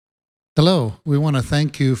Hello, we want to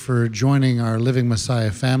thank you for joining our Living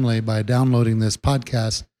Messiah family by downloading this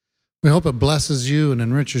podcast. We hope it blesses you and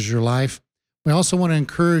enriches your life. We also want to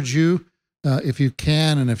encourage you, if you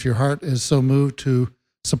can and if your heart is so moved, to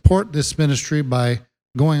support this ministry by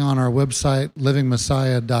going on our website,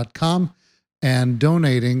 livingmessiah.com, and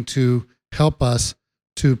donating to help us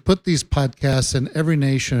to put these podcasts in every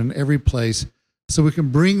nation, every place, so we can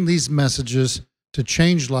bring these messages to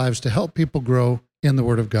change lives, to help people grow in the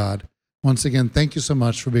Word of God. Once again, thank you so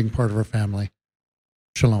much for being part of our family.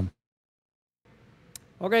 Shalom.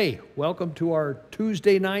 Okay, welcome to our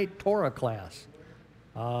Tuesday night Torah class.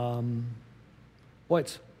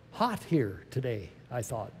 It's hot here today, I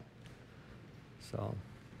thought. So,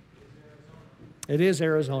 it is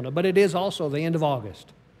Arizona, but it is also the end of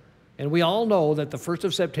August. And we all know that the 1st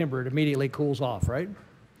of September, it immediately cools off, right?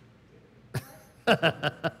 No.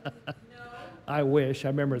 I wish. I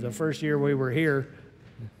remember the first year we were here,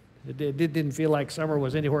 it didn't feel like summer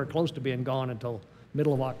was anywhere close to being gone until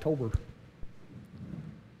middle of October.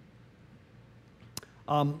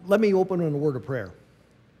 Let me open in a word of prayer.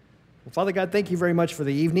 Well, Father God, thank you very much for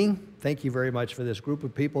the evening. Thank you very much for this group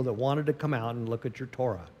of people that wanted to come out and look at your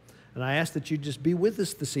Torah. And I ask that you just be with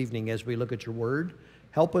us this evening as we look at your word.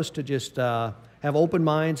 Help us to just have open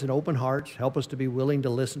minds and open hearts. Help us to be willing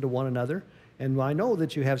to listen to one another. And I know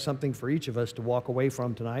that you have something for each of us to walk away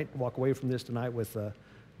from this tonight with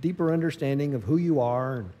deeper understanding of who you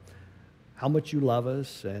are and how much you love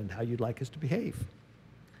us and how you'd like us to behave.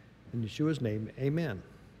 In Yeshua's name, amen.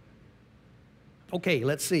 Okay,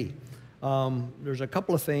 let's see. There's a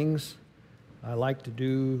couple of things I like to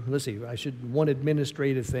do. Let's see, one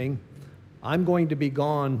administrative thing. I'm going to be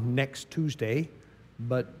gone next Tuesday,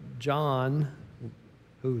 but John,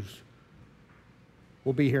 will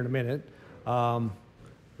be here in a minute,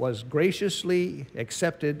 was graciously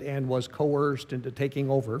accepted and was coerced into taking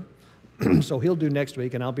over. So he'll do next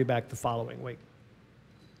week, and I'll be back the following week.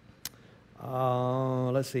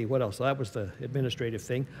 Let's see, what else? So that was the administrative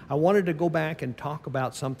thing. I wanted to go back and talk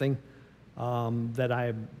about something that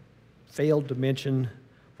I failed to mention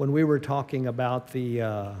when we were talking about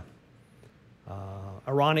the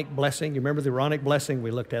Aaronic blessing. You remember the Aaronic blessing we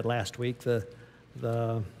looked at last week? The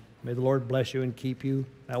may the Lord bless you and keep you,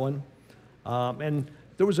 that one. And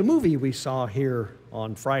there was a movie we saw here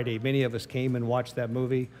on Friday. Many of us came and watched that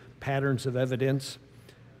movie, Patterns of Evidence.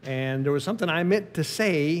 And there was something I meant to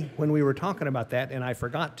say when we were talking about that, and I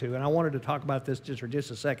forgot to, and I wanted to talk about this just for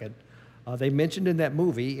just a second. They mentioned in that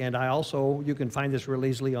movie, and you can find this real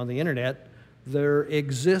easily on the internet, there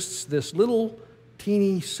exists this little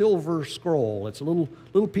teeny silver scroll. It's a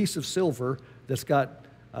little piece of silver that's got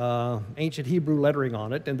ancient Hebrew lettering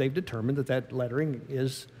on it, and they've determined that lettering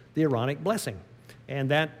is the Aaronic blessing.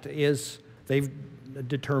 And that is, they've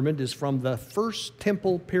determined, is from the First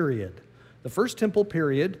Temple period. The First Temple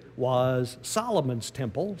period was Solomon's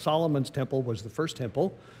temple. Solomon's temple was the first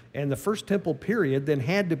temple. And the First Temple period then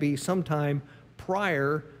had to be sometime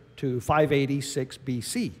prior to 586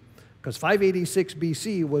 BC. Because 586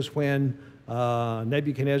 BC was when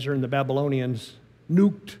Nebuchadnezzar and the Babylonians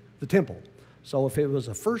nuked the temple. So if it was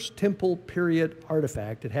a First Temple period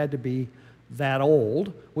artifact, it had to be that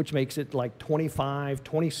old, which makes it like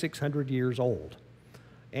 2,600 years old.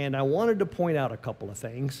 And I wanted to point out a couple of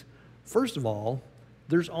things. First of all,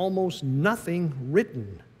 there's almost nothing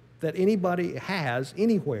written that anybody has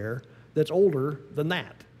anywhere that's older than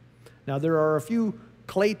that. Now, there are a few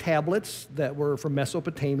clay tablets that were from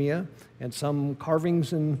Mesopotamia and some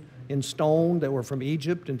carvings in stone that were from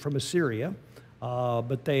Egypt and from Assyria,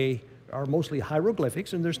 but they are mostly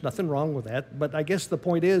hieroglyphics, and there's nothing wrong with that. But I guess the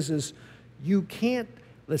point is you can't,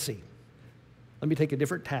 let's see, let me take a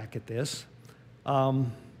different tack at this.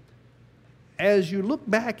 As you look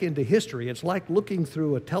back into history, it's like looking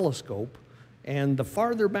through a telescope, and the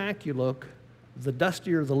farther back you look, the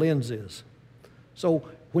dustier the lens is. So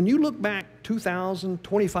when you look back 2,000,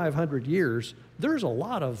 2,500 years, there's a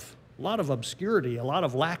lot of obscurity, a lot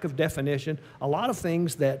of lack of definition, a lot of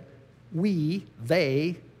things that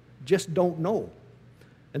they just don't know.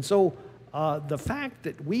 And so the fact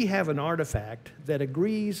that we have an artifact that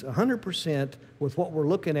agrees 100% with what we're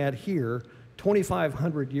looking at here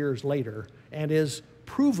 2,500 years later and is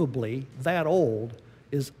provably that old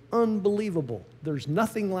is unbelievable. There's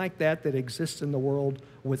nothing like that exists in the world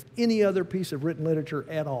with any other piece of written literature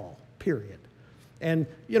at all, period. And,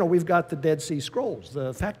 we've got the Dead Sea Scrolls.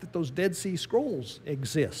 The fact that those Dead Sea Scrolls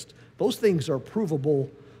exist, those things are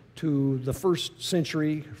provable to the first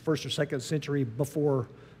or second century before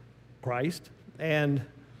Christ. And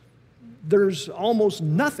there's almost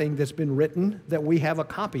nothing that's been written that we have a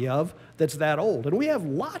copy of that's that old. And we have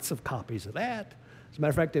lots of copies of that. As a matter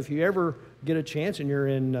of fact, if you ever get a chance and you're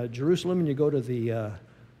in Jerusalem and you go to the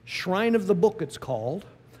Shrine of the Book, it's called,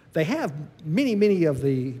 they have many, many of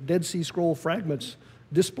the Dead Sea Scroll fragments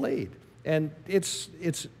displayed. And it's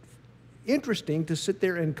interesting to sit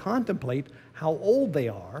there and contemplate how old they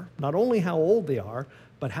are, not only how old they are,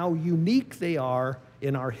 but how unique they are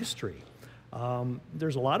in our history.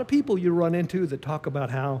 There's a lot of people you run into that talk about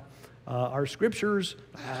how our scriptures,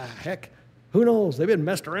 heck, who knows, they've been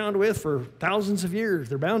messed around with for thousands of years.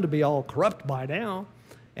 They're bound to be all corrupt by now.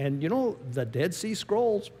 And you know, the Dead Sea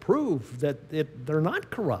Scrolls prove that they're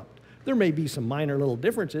not corrupt. There may be some minor little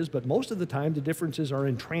differences, but most of the time the differences are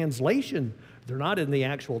in translation. They're not in the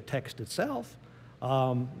actual text itself.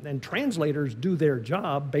 And translators do their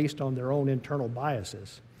job based on their own internal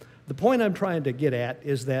biases. The point I'm trying to get at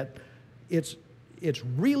is that it's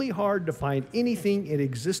really hard to find anything in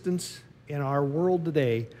existence in our world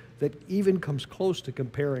today that even comes close to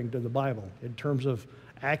comparing to the Bible in terms of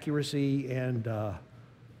accuracy and, I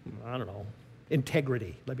don't know,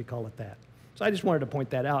 integrity, let me call it that. So I just wanted to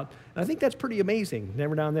point that out. And I think that's pretty amazing.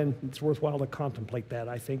 Every now and then it's worthwhile to contemplate that,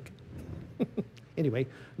 I think. Anyway,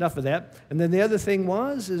 enough of that. And then the other thing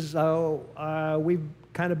is we've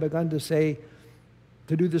kind of begun to say,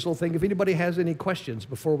 to do this little thing, if anybody has any questions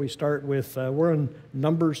before we start with, we're in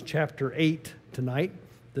Numbers chapter 8 tonight.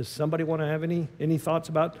 Does somebody want to have any thoughts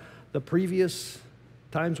about the previous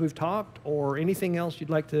times we've talked or anything else you'd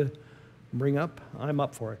like to bring up? I'm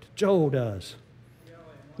up for it. Joe does.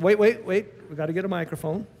 Wait. We've got to get a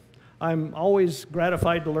microphone. I'm always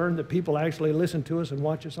gratified to learn that people actually listen to us and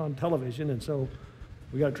watch us on television, and so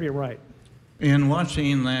we got to treat them right. In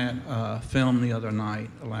watching that film the other night,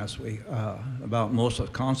 last week, about most of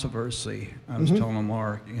the controversy, I was telling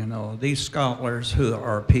Mark, you know, these scholars who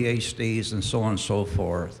are PhDs and so on and so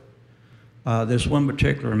forth, there's one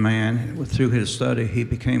particular man, through his study, he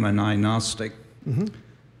became an agnostic.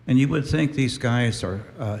 And you would think these guys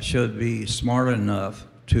should be smart enough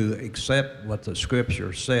to accept what the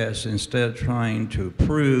scripture says instead of trying to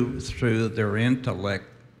prove through their intellect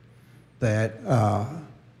that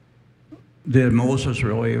did Moses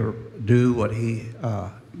really do what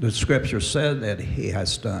the scripture said that he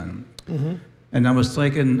has done? And I was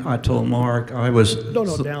thinking, I told Mark, I was... No,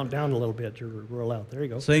 down a little bit. You're real loud. There you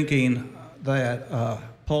go. Thinking that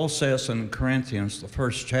Paul says in Corinthians, the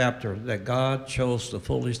first chapter, that God chose the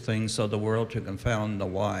foolish things of the world to confound the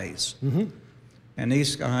wise. And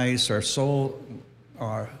these guys are full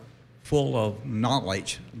of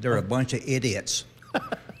knowledge. They're a bunch of idiots.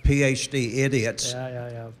 PhD idiots,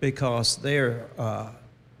 because they're,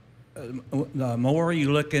 the more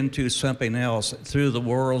you look into something else through the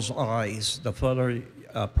world's eyes, the further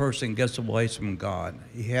a person gets away from God.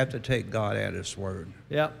 You have to take God at His word.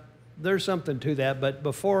 Yeah, there's something to that, but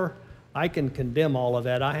before I can condemn all of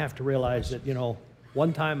that, I have to realize that, you know,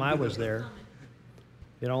 one time I was there,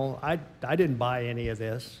 you know, I didn't buy any of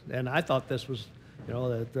this, and I thought this was, you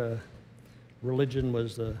know, that religion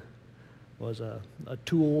was a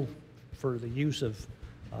tool for the use of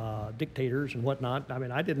dictators and whatnot. I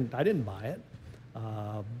mean, I didn't buy it,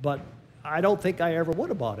 but I don't think I ever would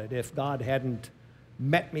have bought it if God hadn't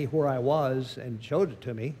met me where I was and showed it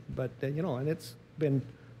to me. But you know, and it's been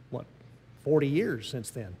what, 40 years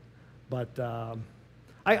since then. But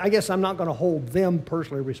I guess I'm not going to hold them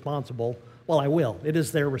personally responsible. Well, I will. It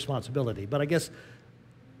is their responsibility. But I guess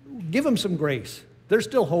give them some grace. There's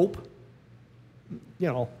still hope. You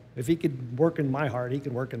know, if He could work in my heart, He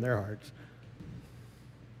can work in their hearts.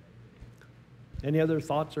 Any other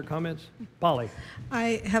thoughts or comments? Polly?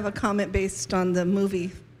 I have a comment based on the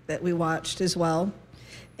movie that we watched as well.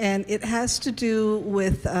 And it has to do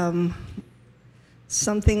with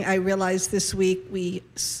something I realized this week. We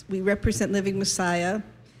represent Living Messiah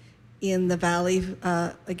in the Valley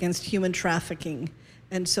against human trafficking.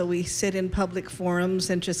 And so we sit in public forums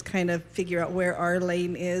and just kind of figure out where our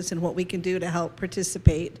lane is and what we can do to help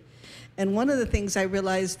participate. And one of the things I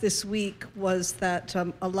realized this week was that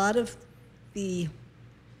a lot of the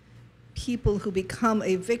people who become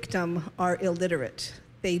a victim are illiterate.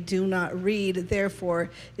 They do not read, therefore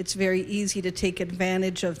it's very easy to take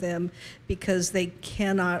advantage of them because they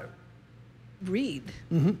cannot read.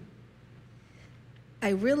 I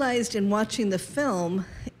realized in watching the film,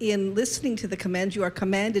 in listening to the command, you are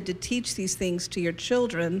commanded to teach these things to your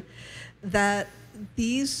children, that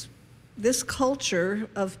this culture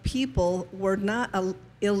of people were not an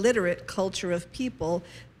illiterate culture of people.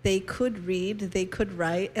 They could read, they could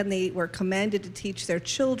write, and they were commanded to teach their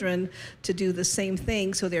children to do the same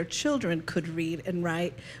thing so their children could read and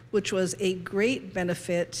write, which was a great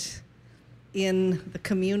benefit in the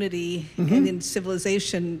community and in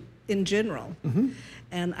civilization in general.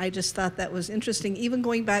 And I just thought that was interesting, even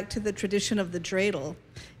going back to the tradition of the dreidel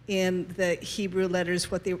in the Hebrew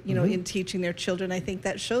letters, what they, in teaching their children. I think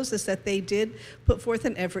that shows us that they did put forth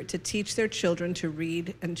an effort to teach their children to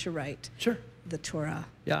read and to write the Torah.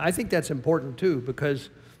 Yeah, I think that's important too, because,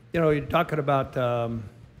 you're talking about,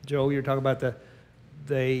 Joe, you're talking about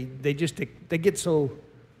they get so,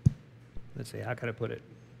 let's see, how can I put it?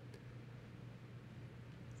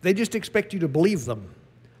 They just expect you to believe them.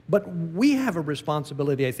 But we have a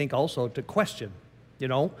responsibility, I think, also to question,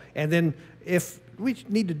 and then if we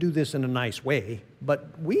need to do this in a nice way,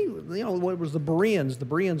 but what was the Bereans? The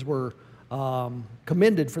Bereans were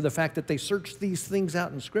commended for the fact that they searched these things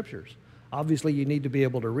out in scriptures. Obviously, you need to be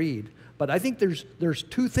able to read. But I think there's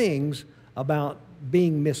two things about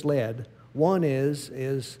being misled. One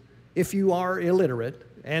is if you are illiterate,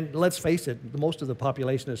 and let's face it, most of the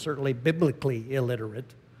population is certainly biblically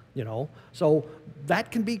illiterate, so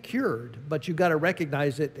that can be cured, but you've got to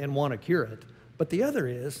recognize it and want to cure it. But the other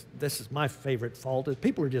is, this is my favorite fault, is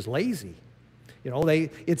people are just lazy.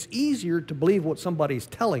 It's easier to believe what somebody's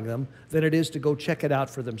telling them than it is to go check it out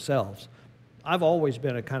for themselves. I've always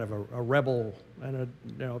been a kind of a rebel and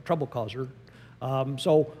a trouble causer.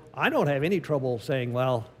 So I don't have any trouble saying,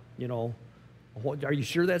 well, are you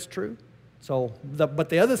sure that's true? So, but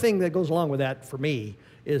the other thing that goes along with that for me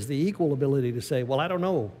is the equal ability to say, well, I don't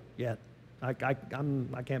know yet. I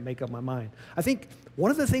can't make up my mind. I think one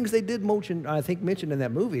of the things they did mention in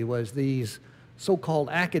that movie was these so-called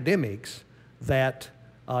academics that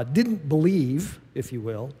didn't believe, if you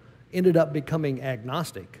will, ended up becoming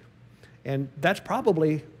agnostic. And that's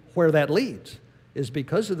probably where that leads, is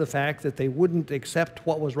because of the fact that they wouldn't accept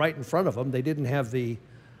what was right in front of them. They didn't have the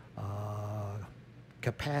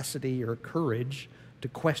capacity or courage to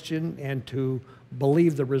question and to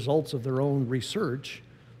believe the results of their own research.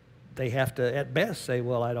 They have to, at best, say,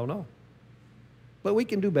 well, I don't know. But we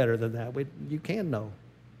can do better than that. You can know.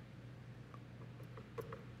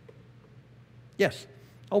 Yes.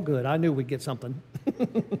 Oh, good. I knew we'd get something.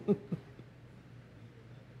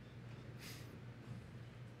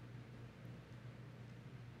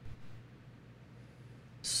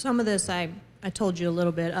 Some of this I told you a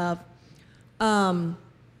little bit of.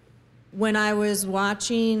 When I was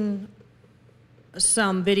watching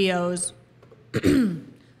some videos,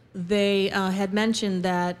 they had mentioned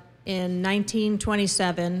that in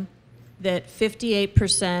 1927, that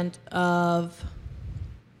 58% of,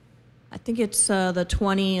 I think it's the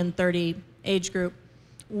 20 and 30 age group,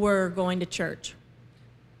 were going to church.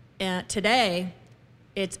 And today,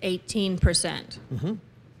 it's 18%.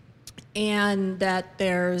 And that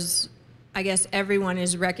there's, I guess everyone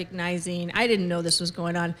is recognizing, I didn't know this was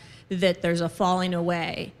going on, that there's a falling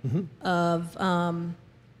away of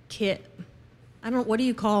what do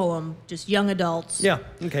you call them? Just young adults. Yeah,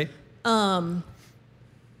 okay. And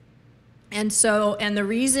the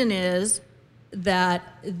reason is that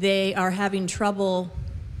they are having trouble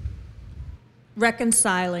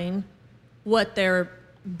reconciling what they're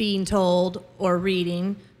being told or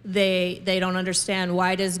reading. They don't understand,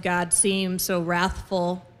 why does God seem so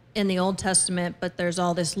wrathful in the Old Testament, but there's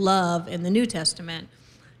all this love in the New Testament.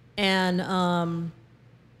 And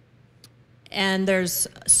there's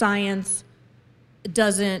science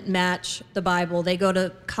doesn't match the Bible. They go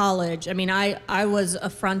to college. I mean, I was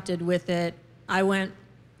affronted with it. I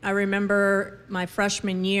remember my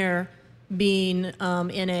freshman year being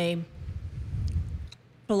in a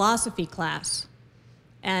philosophy class,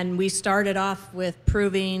 and we started off with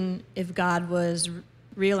proving if God was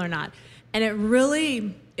real or not. And it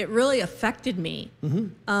really affected me.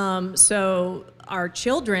 So our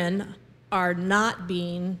children are not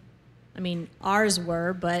being, ours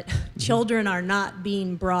were, but children are not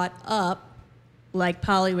being brought up, like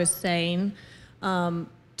Polly was saying,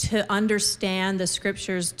 to understand the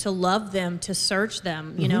scriptures, to love them, to search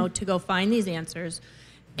them, to go find these answers.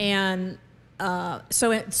 And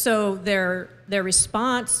so their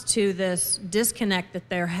response to this disconnect that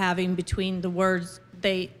they're having between the words,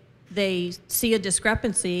 they see a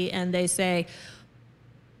discrepancy and they say,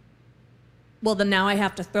 well, then now I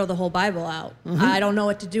have to throw the whole Bible out. I don't know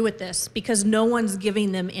what to do with this, because no one's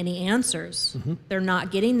giving them any answers. They're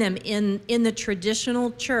not getting them in the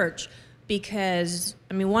traditional church, because,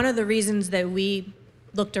 one of the reasons that we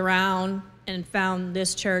looked around and found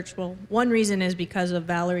this church, well, one reason is because of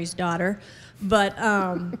Valerie's daughter, but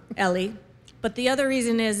Ellie. But the other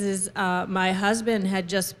reason is my husband had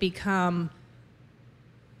just become,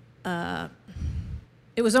 it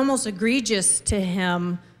was almost egregious to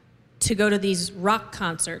him to go to these rock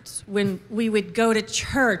concerts when we would go to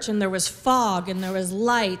church and there was fog and there was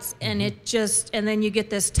lights and it just, and then you get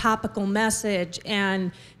this topical message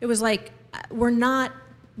and it was like, we're not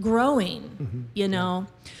growing, you know?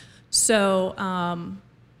 So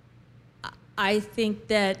I think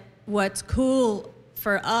that what's cool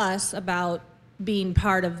for us about being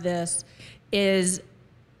part of this is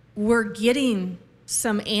we're getting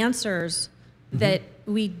some answers that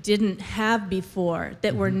we didn't have before,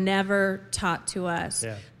 that were never taught to us.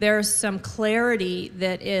 Yeah. There's some clarity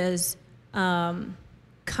that is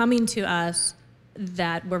coming to us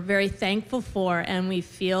that we're very thankful for, and we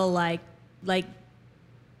feel like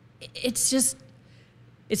it's just,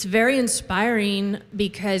 it's very inspiring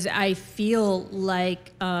because I feel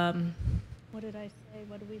like, what did I say?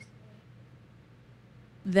 What did we say?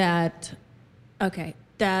 That, okay,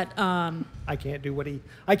 that, I can't do what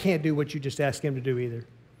you just asked him to do either.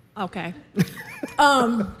 okay.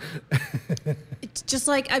 It's just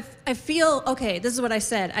like, I feel, okay, this is what I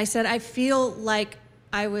said. I said, I feel like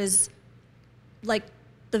I was, like,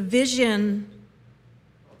 the vision,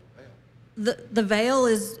 the veil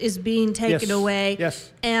is being taken Yes, away.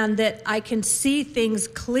 yes. And that I can see things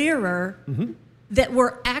clearer that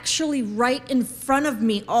were actually right in front of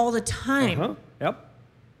me all the time. Yep.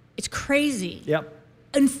 It's crazy. Yep.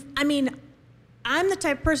 And I mean, I'm the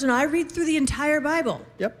type of person, I read through the entire Bible.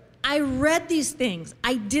 Yep. I read these things.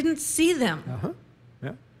 I didn't see them.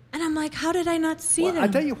 Yeah. And I'm like, how did I not see Well, them? I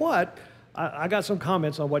tell you what, I got some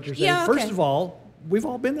comments on what you're saying. Yeah, First okay. of all, we've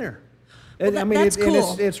all been there. Well, I mean, that's and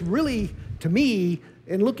cool. it's really, to me,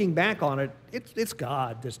 in looking back on it, it's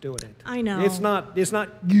God that's doing it. I know. It's not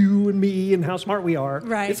you and me and how smart we are.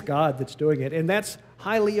 Right. It's God that's doing it, and that's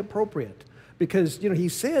highly appropriate because He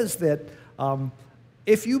says that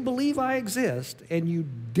if you believe I exist and you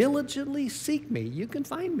diligently seek me, you can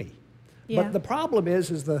find me. Yeah. But the problem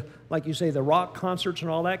is like you say, the rock concerts and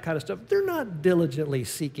all that kind of stuff. They're not diligently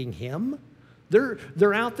seeking Him.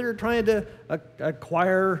 They're out there trying to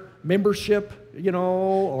acquire membership,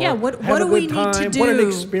 or Yeah, what have do a we good need to time, what an do?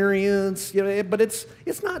 experience, But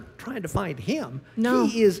it's not trying to find Him. No.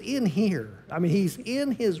 He is in here. I mean, He's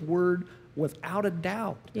in His Word without a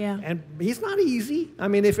doubt. Yeah. And He's not easy. I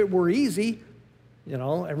mean, if it were easy,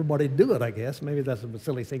 everybody'd do it, I guess. Maybe that's a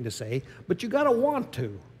silly thing to say, but you got to want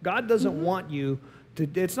to. God doesn't want you to.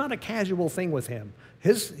 It's not a casual thing with Him.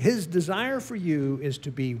 His desire for you is to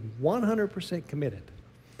be 100% committed.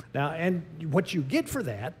 Now, and what you get for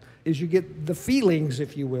that is you get the feelings,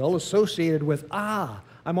 if you will, associated with,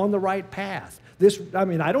 I'm on the right path.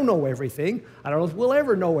 I don't know everything. I don't know if we'll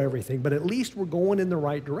ever know everything, but at least we're going in the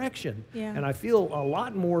right direction. Yeah. And I feel a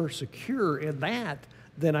lot more secure in that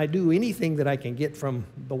than I do anything that I can get from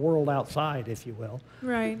the world outside, if you will.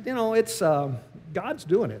 Right. It's God's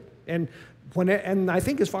doing it. And I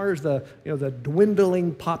think as far as the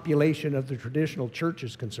dwindling population of the traditional church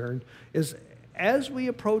is concerned, is as we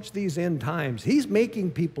approach these end times, He's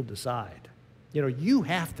making people decide. You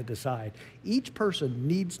have to decide. Each person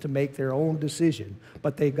needs to make their own decision,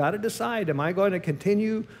 but they've got to decide, am I going to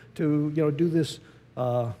continue to do this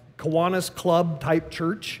Kiwanis Club type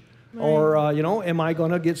church? Right. Or, am I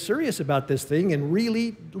going to get serious about this thing and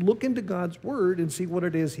really look into God's Word and see what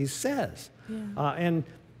it is He says? Yeah. And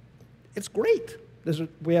it's great.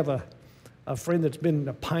 We have a friend that's been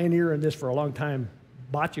a pioneer in this for a long time.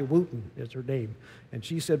 Batya Wooten is her name. And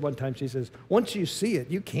she said one time, she says, once you see it,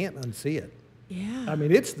 you can't unsee it. Yeah. I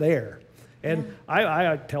mean, it's there. And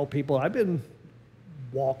I tell people, I've been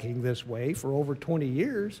walking this way for over 20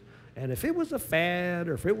 years. And if it was a fad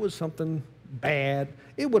or if it was something bad,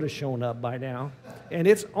 it would have shown up by now. And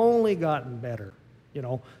it's only gotten better.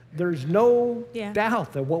 There's no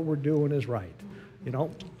doubt that what we're doing is right.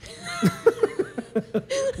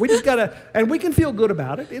 We just gotta, and we can feel good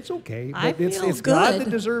about it. It's okay. I But feel it's God good. that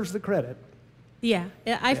deserves the credit. Yeah.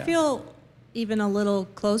 I feel even a little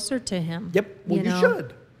closer to Him. Yep. Well, you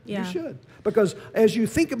should. Yeah. You should. Because as you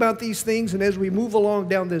think about these things and as we move along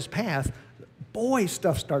down this path, boy,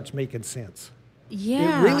 stuff starts making sense.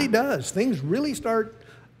 Yeah. It really does. Things really start.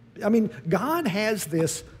 I mean, God has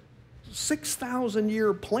this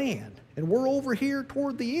 6,000-year plan, and we're over here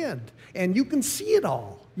toward the end, and you can see it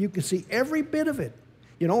all. You can see every bit of it.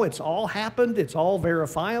 It's all happened. It's all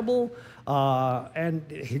verifiable, and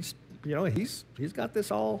He's got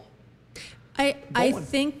this all. I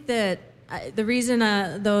think that the reason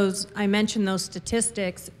I mention those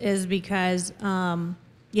statistics is because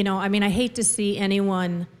I hate to see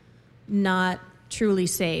anyone not truly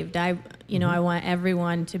saved. I want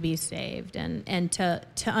everyone to be saved and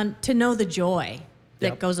to know the joy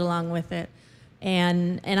that goes along with it.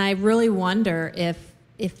 And I really wonder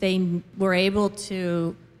if they were able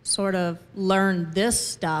to sort of learn this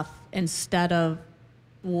stuff instead of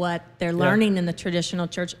what they're learning in the traditional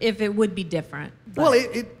church, if it would be different. Well,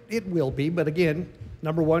 it will be, but again,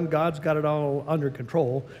 number one, God's got it all under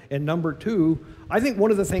control, and number two, I think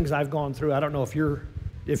one of the things I've gone through, I don't know if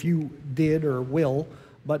you did or will,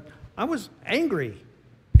 but I was angry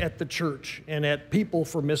at the church and at people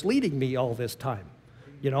for misleading me all this time.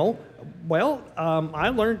 You know, well, I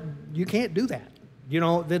learned you can't do that. You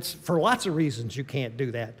know, that's for lots of reasons you can't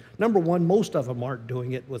do that. Number one, most of them aren't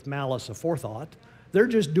doing it with malice aforethought. They're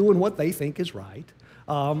just doing what they think is right.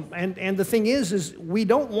 And the thing is we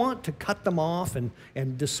don't want to cut them off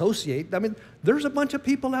and dissociate. I mean, there's a bunch of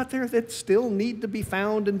people out there that still need to be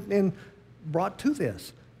found and brought to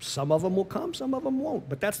this. Some of them will come, some of them won't,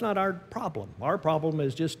 but that's not our problem. Our problem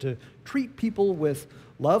is just to treat people with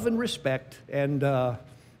love and respect and,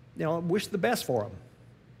 wish the best for them.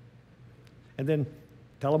 And then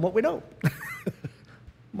tell them what we don't.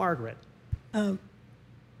 Margaret. I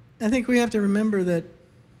think we have to remember that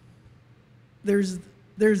there's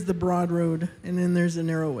the broad road and then there's the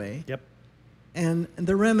narrow way. Yep. And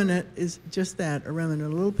the remnant is just that, a remnant, a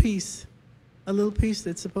little piece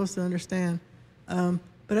that's supposed to understand.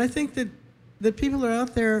 But I think that people are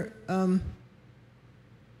out there,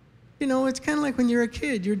 it's kind of like when you're a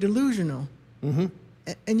kid, you're delusional. Mm-hmm.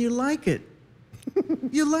 And you like it.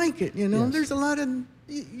 You like it, Yes. There's a lot of,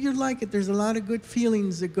 you like it. There's a lot of good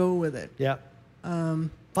feelings that go with it. Yeah.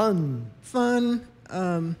 Fun.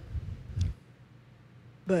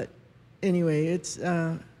 But anyway, it's,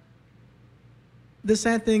 the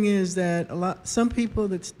sad thing is that some people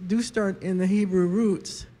that do start in the Hebrew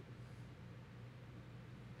roots,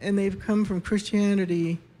 and they've come from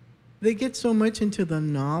Christianity, they get so much into the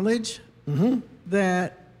knowledge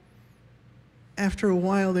that after a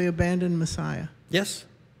while they abandon Messiah. Yes,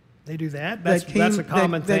 they do that. That's a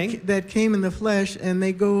common thing. That came in the flesh, and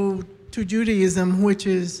they go to Judaism, which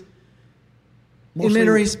is, in many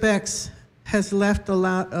respects, has left a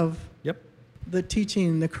lot of the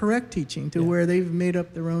teaching, the correct teaching, to where they've made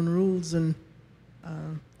up their own rules. And I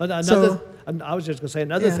was just going to say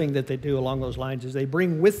another thing that they do along those lines is they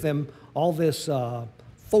bring with them all this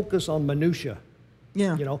focus on minutia.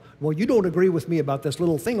 Yeah. Well, you don't agree with me about this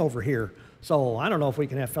little thing over here, so I don't know if we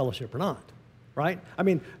can have fellowship or not. Right? I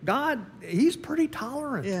mean, God, He's pretty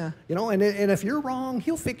tolerant. Yeah. And if you're wrong,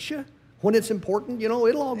 He'll fix you. When it's important,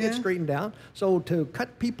 it'll all get straightened out. So to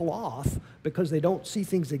cut people off because they don't see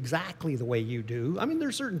things exactly the way you do, I mean,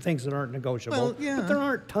 there's certain things that aren't negotiable, but there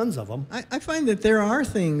aren't tons of them. I find that there are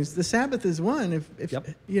things. The Sabbath is one. If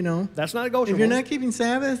that's not negotiable. If you're not keeping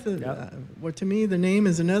Sabbath, well, to me, the name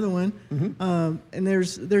is another one. Mm-hmm. And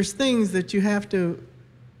there's things that you have to,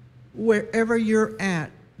 wherever you're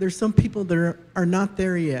at, there's some people that are not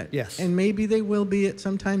there yet. Yes. And maybe they will be at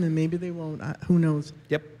some time, and maybe they won't. Who knows?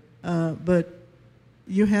 Yep. But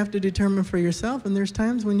you have to determine for yourself, and there's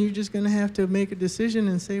times when you're just going to have to make a decision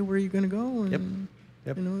and say where you're going to go, and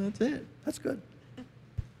Yep. That's it. That's good.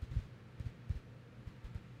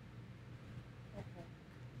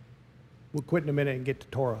 We'll quit in a minute and get to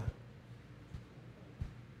Torah.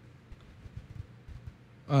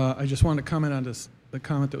 I just wanted to comment on the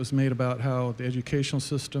comment that was made about how the educational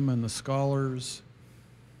system and the scholars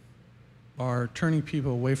are turning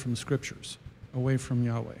people away from the scriptures, away from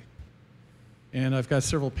Yahweh. And I've got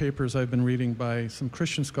several papers I've been reading by some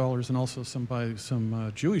Christian scholars and also by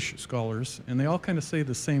some Jewish scholars, and they all kind of say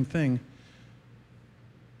the same thing,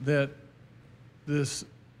 that this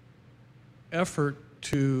effort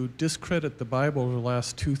to discredit the Bible over the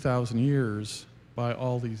last 2,000 years by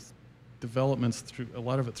all these developments, a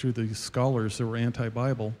lot of it through these scholars that were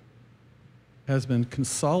anti-Bible, has been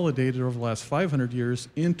consolidated over the last 500 years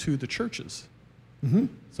into the churches. Mm-hmm.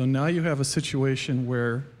 So now you have a situation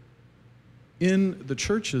where in the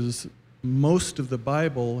churches, most of the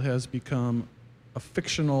Bible has become a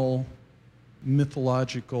fictional,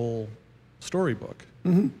 mythological storybook,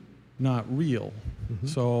 not real. Mm-hmm.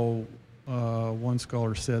 So one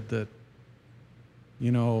scholar said that,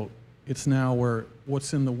 it's now where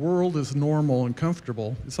what's in the world is normal and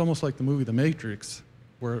comfortable. It's almost like the movie The Matrix,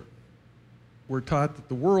 where we're taught that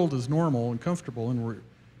the world is normal and comfortable, and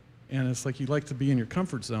it's like you like to be in your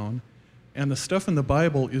comfort zone. And the stuff in the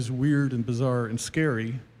Bible is weird and bizarre and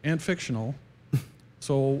scary and fictional.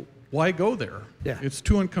 So why go there? Yeah. It's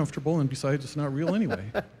too uncomfortable, and besides, it's not real anyway.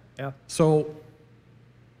 Yeah. So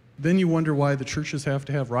then you wonder why the churches have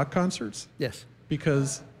to have rock concerts? Yes.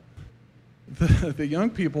 Because the young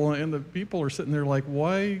people and the people are sitting there like,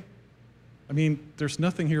 why? I mean, there's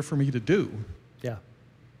nothing here for me to do. Yeah.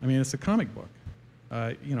 I mean, it's a comic book,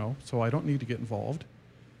 so I don't need to get involved.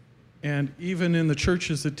 And even in the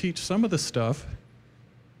churches that teach some of the stuff,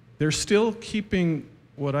 they're still keeping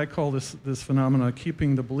what I call this phenomena,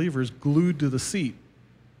 keeping the believers glued to the seat,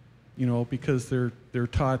 you know, because they're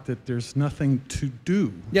taught that there's nothing to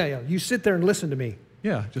do. Yeah. You sit there and listen to me.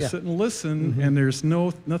 Yeah, just sit and listen, and there's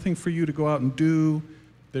nothing for you to go out and do.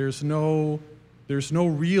 There's no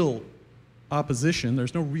real opposition.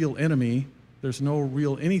 There's no real enemy. There's no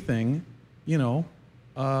real anything, you know.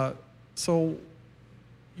 So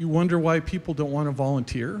you wonder why people don't want to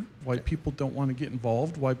volunteer, why people don't want to get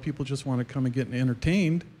involved, why people just want to come and get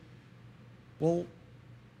entertained. Well,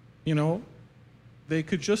 you know, they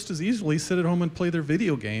could just as easily sit at home and play their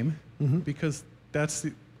video game because that's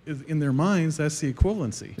in their minds, that's the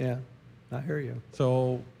equivalency. Yeah, I hear you.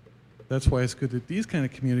 So that's why it's good that these kind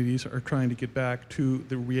of communities are trying to get back to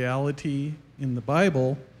the reality in the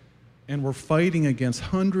Bible, and we're fighting against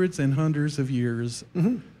hundreds and hundreds of years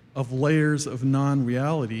of layers of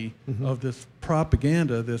non-reality of this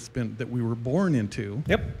propaganda that we were born into.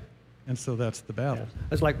 Yep. And so that's the battle. Yeah.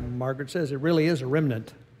 That's like Margaret says, it really is a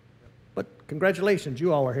remnant. But congratulations,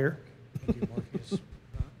 you all are here. Thank you, Morpheus.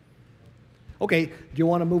 Okay, do you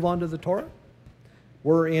want to move on to the Torah?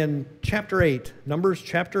 We're in chapter 8, Numbers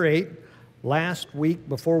chapter 8. Last week,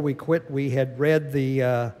 before we quit, we had read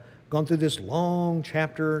gone through this long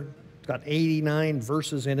chapter. It's got 89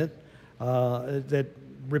 verses in it that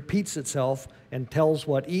repeats itself and tells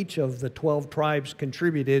what each of the 12 tribes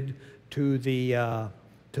contributed to the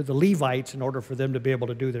Levites in order for them to be able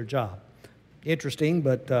to do their job. Interesting,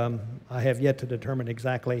 but I have yet to determine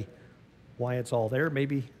exactly why it's all there.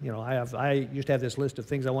 Maybe, you know, I used to have this list of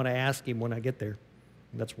things I want to ask him when I get there.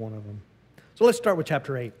 That's one of them. So let's start with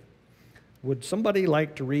chapter 8. Would somebody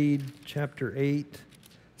like to read chapter 8?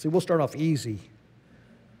 See, we'll start off easy.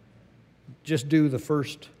 Just do the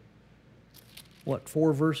first,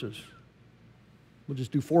 4 verses? We'll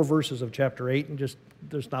just do 4 verses of chapter 8, and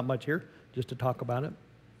there's not much here, just to talk about it.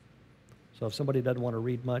 So if somebody doesn't want to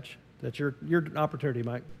read much, that's your opportunity,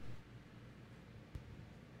 Mike.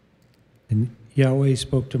 And Yahweh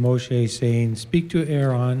spoke to Moshe, saying, "Speak to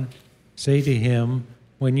Aaron, say to him,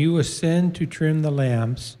 when you ascend to trim the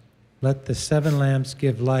lamps, let the 7 lamps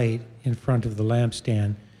give light in front of the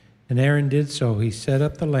lampstand." And Aaron did so. He set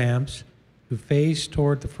up the lamps to face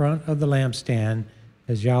toward the front of the lampstand,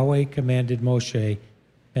 as Yahweh commanded Moshe.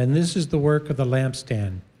 And this is the work of the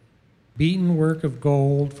lampstand: beaten work of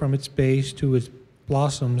gold from its base to its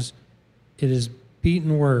blossoms. It is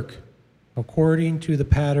beaten work according to the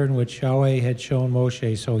pattern which Yahweh had shown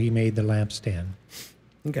Moshe, so he made the lampstand.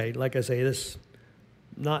 Okay, like I say,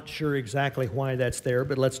 not sure exactly why that's there,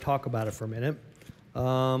 but let's talk about it for a minute.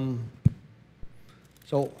 So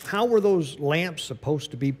how were those lamps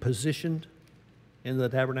supposed to be positioned in the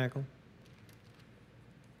tabernacle?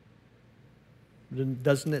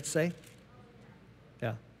 Doesn't it say?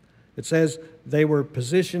 Yeah. It says they were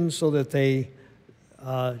positioned so that they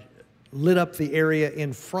lit up the area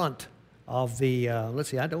in front of the, let's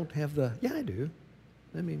see, I don't have yeah, I do.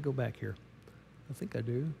 Let me go back here. I think I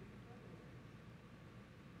do.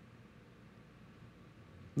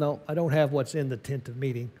 No, I don't have what's in the tent of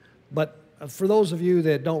meeting. But for those of you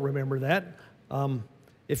that don't remember that,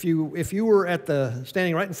 if you were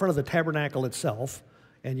standing right in front of the tabernacle itself,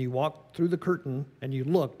 and you walked through the curtain and you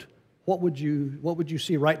looked, what would you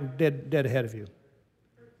see right dead ahead of you?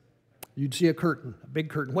 You'd see a curtain, a big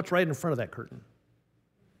curtain. What's right in front of that curtain?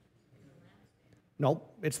 No,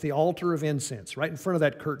 it's the altar of incense. Right in front of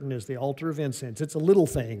that curtain is the altar of incense. It's a little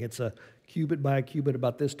thing. It's a cubit by a cubit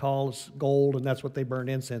about this tall. It's gold, and that's what they burn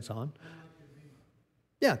incense on.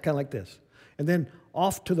 Yeah, kind of like this. And then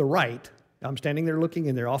off to the right, I'm standing there looking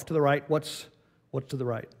in there. Off to the right, what's to the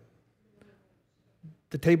right?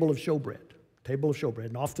 The table of showbread. Table of showbread.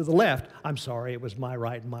 And off to the left, I'm sorry, it was my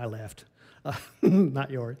right and my left.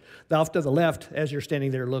 Not yours. Off to the left, as you're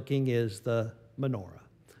standing there looking, is the menorah.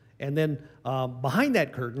 And then behind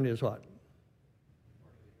that curtain is what?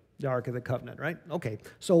 The Ark of the Covenant, right? Okay.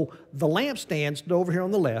 So the lampstand stood over here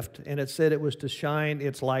on the left, and it said it was to shine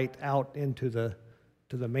its light out into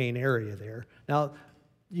the main area there. Now,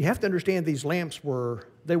 you have to understand these lamps were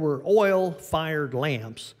oil-fired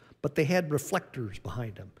lamps, but they had reflectors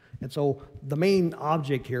behind them. And so the main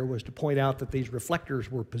object here was to point out that these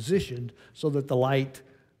reflectors were positioned so that the light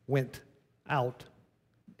went out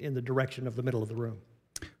in the direction of the middle of the room.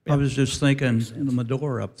 I was just thinking, the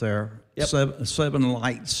menorah up there, Yep. seven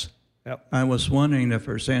lights. Yep. I was wondering if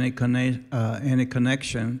there's any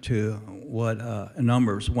connection to what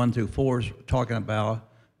Numbers 1 through 4 is talking about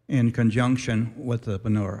in conjunction with the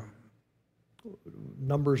menorah.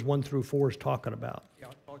 Numbers 1 through 4 is talking about. Yeah,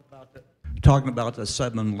 talking about the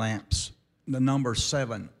 7 lamps, the number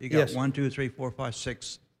 7. You got Yes. 1, 2, 3, 4, 5,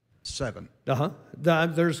 6. 7.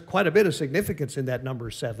 There's quite a bit of significance in that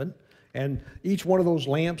number 7. And each one of those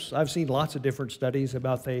lamps, I've seen lots of different studies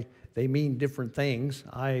about they mean different things.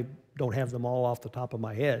 I don't have them all off the top of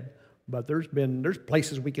my head, but there's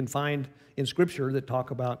places we can find in Scripture that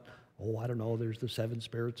talk about, I don't know, there's the 7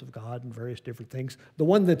 spirits of God and various different things. The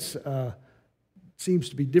one that's seems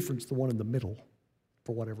to be different is the one in the middle,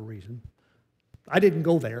 for whatever reason. I didn't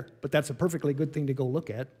go there, but that's a perfectly good thing to go look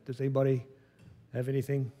at. Does anybody have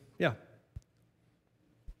anything? Yeah.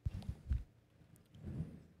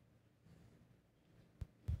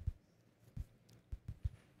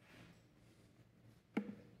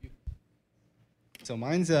 So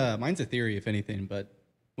mine's a theory, if anything, but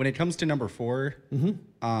when it comes to number 4,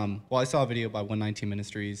 I saw a video by 119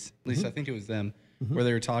 Ministries, at least I think it was them, where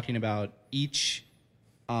they were talking about each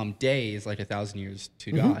day is like 1,000 years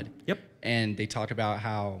to God. Yep. And they talk about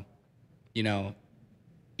how, each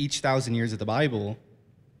 1,000 years of the Bible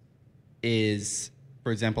is,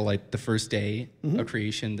 for example, like the first day of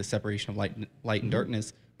creation, the separation of light and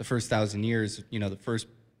darkness. The first 1,000 years, the first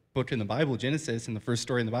book in the Bible, Genesis, and the first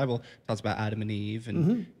story in the Bible talks about Adam and Eve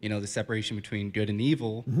and, the separation between good and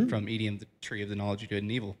evil from eating of the tree of the knowledge of good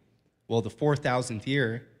and evil. Well, the 4,000th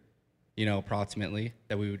year, approximately,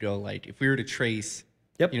 that we would go, like, if we were to trace,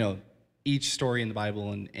 each story in the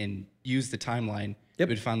Bible and use the timeline, we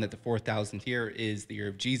would find that the 4,000th year is the year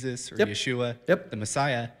of Jesus or Yeshua, the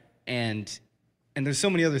Messiah. And there's so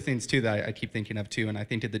many other things, too, that I keep thinking of, too. And I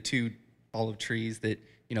think of the 2 olive trees that,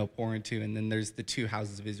 pour into, and then there's the 2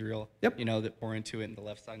 houses of Israel, that pour into it on the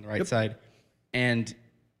left side and the right side. And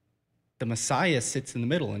the Messiah sits in the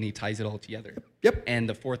middle, and he ties it all together. And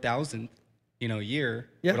the 4,000th, year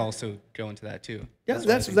would also go into that, too. Yeah,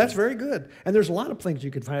 that's very good. And there's a lot of things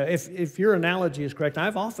you could find. If your analogy is correct,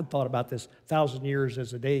 I've often thought about this 1,000 years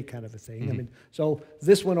as a day kind of a thing. I mean, so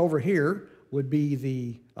this one over here would be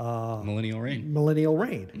the millennial reign. Millennial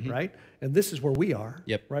reign, right? And this is where we are,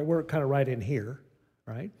 right? We're kind of right in here,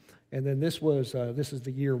 right? And then this is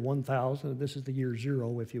the year 1,000, and this is the year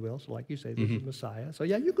 0, if you will. So like you say, this is Messiah. So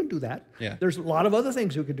yeah, you can do that. Yeah. There's a lot of other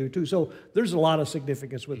things you can do too. So there's a lot of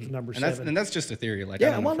significance with the number 7. And that's just a theory. Like,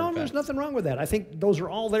 there's nothing wrong with that. I think those are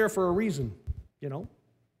all there for a reason,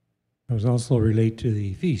 Those also relate to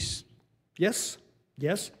the feasts. Yes.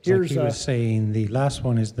 Like he was saying, the last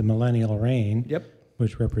one is the millennial reign.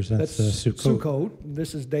 Which represents the Sukkot. Sukkot.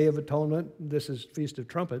 This is Day of Atonement. This is Feast of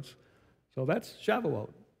Trumpets. So that's Shavuot.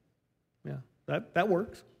 Yeah, that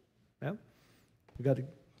works. Yeah, we got to.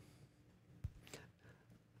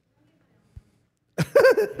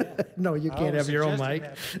 No, you can't have your own mic.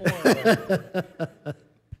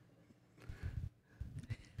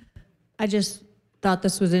 I just thought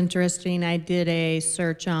this was interesting. I did a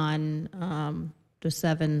search on the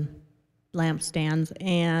 7 lampstands,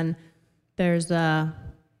 and there's the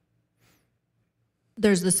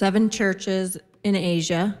 7 churches in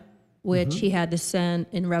Asia, which he had to send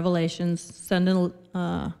in Revelations,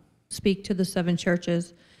 speak to the 7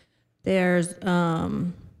 churches. There's,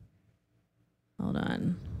 hold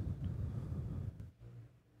on.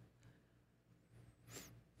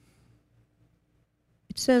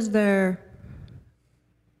 It says there,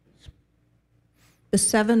 the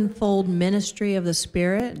 7-fold ministry of the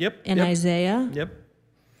Spirit in Isaiah.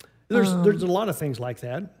 There's a lot of things like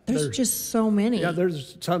that. There's just so many. Yeah,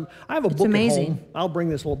 there's some. I have a book amazing. at home. I'll bring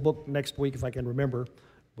this little book next week if I can remember.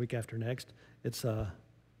 Week after next. It's I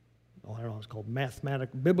don't know. It's called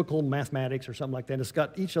Biblical Mathematics or something like that. It's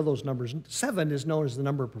got each of those numbers. 7 is known as the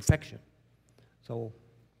number of perfection. So,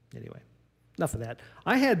 anyway, enough of that.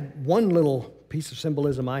 I had one little piece of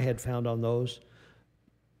symbolism I had found on those.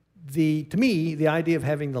 To me, the idea of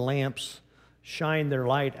having the lamps shine their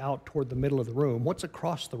light out toward the middle of the room. What's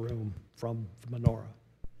across the room from the menorah?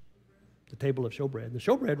 The table of showbread. The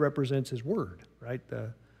showbread represents His Word, right?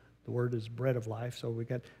 The Word is bread of life. So we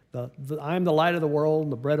got I'm the light of the world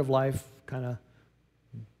and the bread of life kind of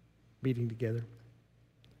meeting together.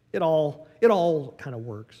 It all kind of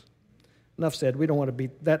works. Enough said. We don't want to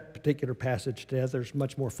beat that particular passage to death. There's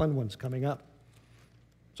much more fun ones coming up.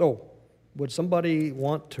 So, would somebody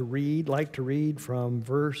like to read from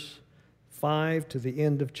verse 5 to the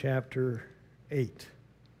end of chapter 8.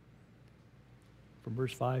 From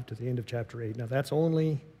verse 5 to the end of chapter 8. Now that's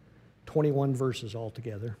only 21 verses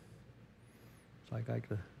altogether. So I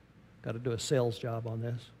got to do a sales job on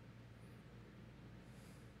this.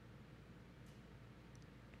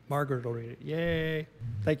 Margaret will read it. Yay.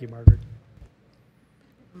 Thank you, Margaret.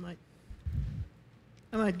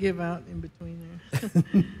 I might give out in between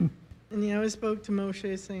there. And Yahweh spoke to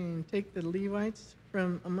Moshe, saying, take the Levites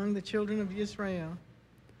from among the children of Israel.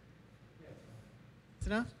 Is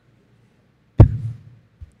it off?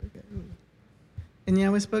 And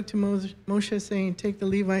Yahweh spoke to Moshe, saying, Take the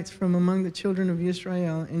Levites from among the children of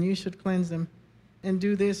Israel, and you should cleanse them, and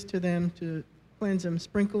do this to them to cleanse them.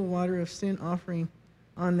 Sprinkle water of sin offering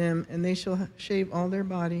on them, and they shall shave all their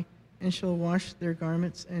body, and shall wash their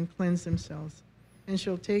garments, and cleanse themselves. And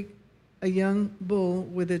shall take a young bull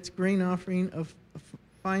with its grain offering of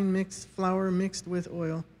fine mixed flour mixed with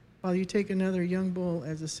oil, while you take another young bull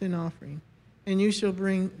as a sin offering. And you shall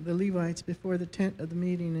bring the Levites before the tent of the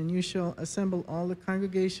meeting, and you shall assemble all the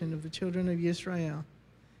congregation of the children of Israel.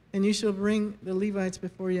 And you shall bring the Levites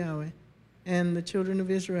before Yahweh, and the children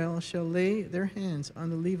of Israel shall lay their hands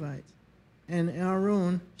on the Levites. And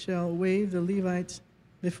Aaron shall wave the Levites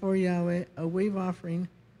before Yahweh a wave offering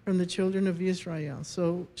from the children of Israel.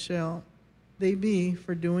 So shall they be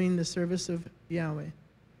for doing the service of Yahweh.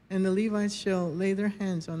 And the Levites shall lay their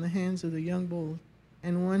hands on the hands of the young bull,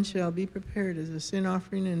 and one shall be prepared as a sin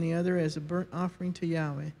offering, and the other as a burnt offering to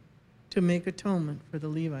Yahweh, to make atonement for the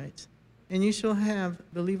Levites. And you shall have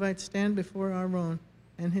the Levites stand before Aaron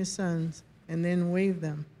and his sons, and then wave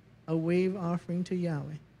them a wave offering to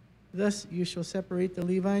Yahweh. Thus you shall separate the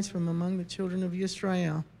Levites from among the children of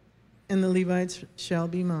Israel, and the Levites shall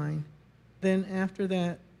be mine. Then after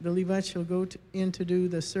that the Levites shall go in to do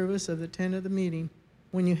the service of the tent of the meeting,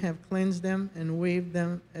 when you have cleansed them and waved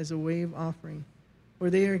them as a wave offering. For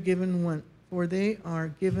they are given ones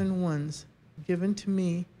given to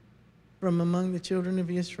me from among the children of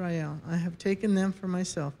Israel. I have taken them for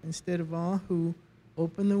myself, instead of all who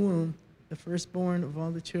open the womb, the firstborn of all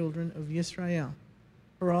the children of Israel.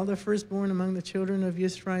 For all the firstborn among the children of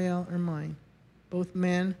Israel are mine, both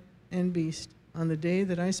man and beast. On the day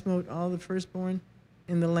that I smote all the firstborn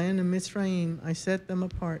in the land of Mitzrayim, I set them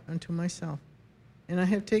apart unto myself. And I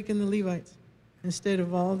have taken the Levites instead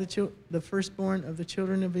of all the firstborn of the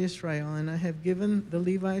children of Israel, and I have given the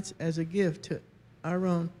Levites as a gift to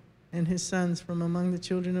Aaron and his sons from among the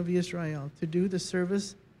children of Israel, to do the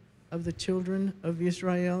service of the children of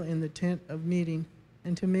Israel in the tent of meeting,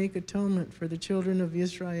 and to make atonement for the children of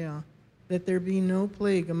Israel, that there be no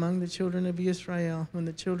plague among the children of Israel when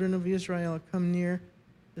the children of Israel come near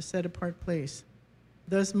the set-apart place.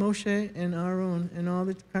 Thus Moshe and Aaron and all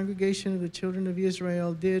the congregation of the children of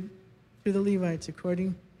Israel did to the Levites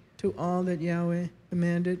according to all that Yahweh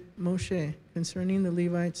commanded Moshe concerning the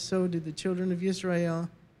Levites, so did the children of Israel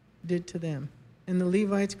did to them. And the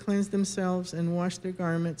Levites cleansed themselves and washed their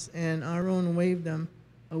garments, and Aaron waved them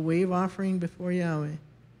a wave offering before Yahweh.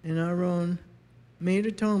 And Aaron made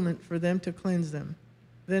atonement for them to cleanse them.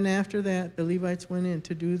 Then after that the Levites went in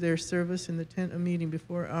to do their service in the tent of meeting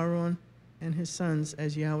before Aaron and his sons,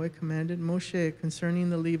 as Yahweh commanded Moshe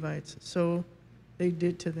concerning the Levites, so they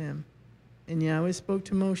did to them. And Yahweh spoke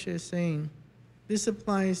to Moshe, saying, This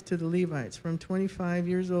applies to the Levites from 25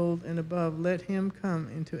 years old and above. Let him come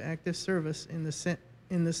into active service in the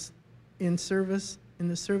service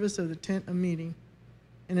of the tent of meeting.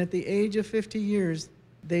 And at the age of 50 years,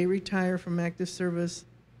 they retire from active service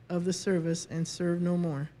of the service and serve no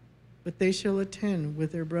more. But they shall attend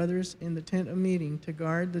with their brothers in the tent of meeting to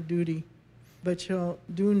guard the duty, but shall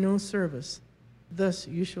do no service. Thus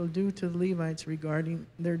you shall do to the Levites regarding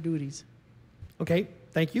their duties. Okay,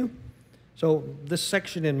 thank you. So this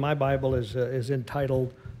section in my Bible is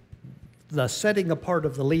entitled The Setting Apart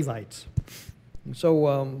of the Levites. And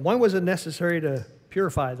so why was it necessary to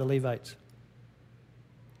purify the Levites?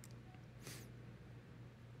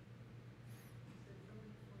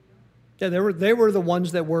 Yeah, they were the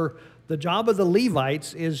ones that were, the job of the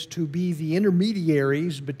Levites is to be the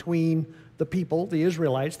intermediaries between the people, the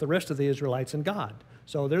Israelites, the rest of the Israelites, and God.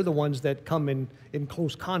 So they're the ones that come in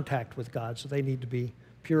close contact with God, so they need to be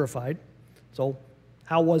purified. So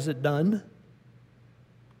how was it done?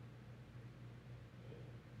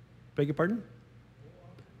 Beg your pardon?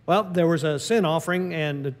 Well, there was a sin offering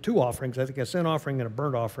and two offerings, I think a sin offering and a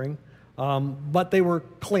burnt offering. But they were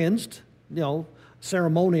cleansed,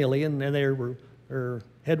 ceremonially, and their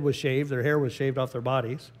head was shaved, their hair was shaved off their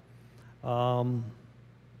bodies. Who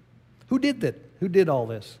did that? Who did all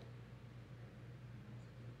this?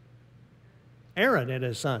 Aaron and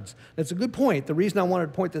his sons. That's a good point. The reason I wanted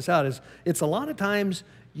to point this out is it's a lot of times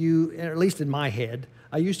at least in my head,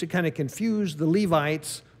 I used to kind of confuse the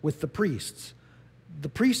Levites with the priests. The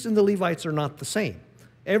priests and the Levites are not the same.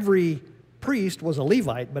 Every priest was a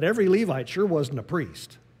Levite, but every Levite sure wasn't a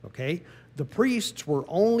priest, okay? The priests were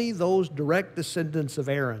only those direct descendants of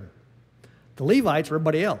Aaron. The Levites were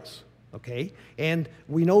everybody else, okay? And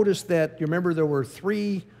we noticed that, you remember there were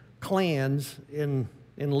three clans in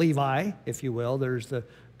Levi, if you will. There's the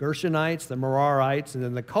Gershonites, the Merarites, and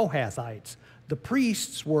then the Kohathites. The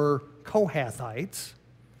priests were Kohathites.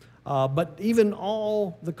 But even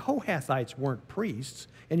all the Kohathites weren't priests.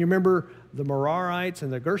 And you remember the Merarites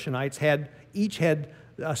and the Gershonites each had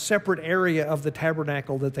a separate area of the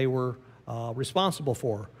tabernacle that they were responsible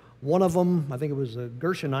for. One of them, I think it was the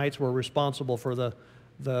Gershonites, were responsible for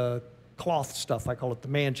the cloth stuff. I call it the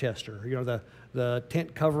Manchester. You know, the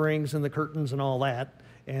tent coverings and the curtains and all that.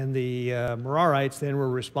 And the Merarites then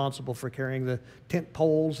were responsible for carrying the tent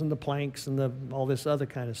poles and the planks and all this other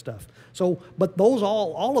kind of stuff. So, but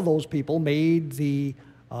all of those people made the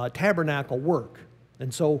tabernacle work.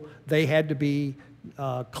 And so they had to be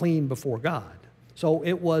clean before God. So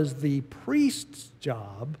it was the priest's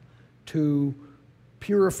job to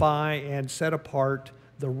purify and set apart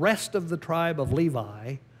the rest of the tribe of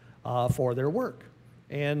Levi for their work.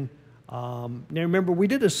 And now remember, we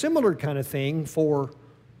did a similar kind of thing for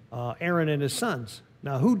Aaron and his sons.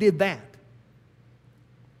 Now, who did that?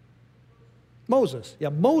 Moses. Yeah,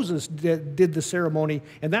 Moses did the ceremony,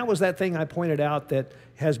 and that was that thing I pointed out that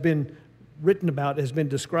has been written about, has been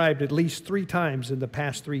described at least 3 times in the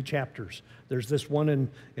past 3 chapters. There's this one in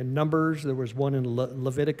Numbers, there was one in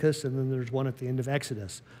Leviticus, and then there's one at the end of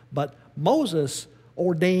Exodus. But Moses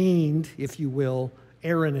ordained, if you will,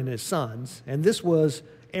 Aaron and his sons, and this was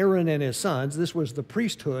Aaron and his sons. This was the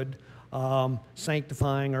priesthood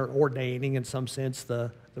sanctifying or ordaining, in some sense,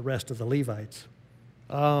 the rest of the Levites.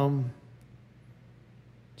 So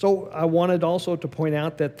I wanted also to point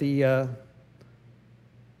out that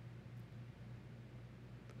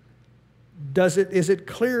is it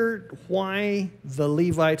clear why the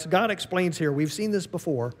Levites, God explains here, we've seen this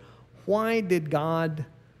before, by God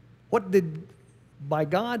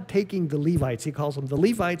taking the Levites, he calls them, the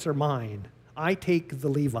Levites are mine, I take the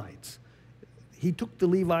Levites. He took the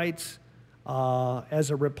Levites as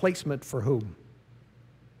a replacement for whom?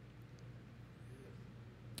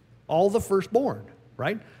 All the firstborn,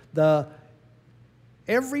 right?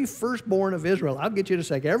 Every firstborn of Israel, I'll get you in a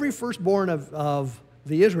second, every firstborn of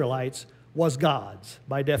the Israelites was God's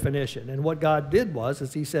by definition. And what God did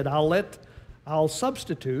is he said, I'll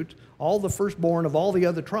substitute all the firstborn of all the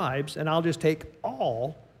other tribes, and I'll just take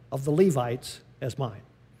all of the Levites as mine.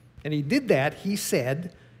 And he did that, he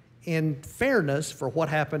said, in fairness for what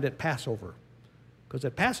happened at Passover. Because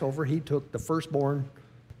at Passover, he took the firstborn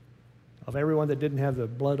of everyone that didn't have the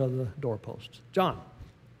blood on the doorposts. John.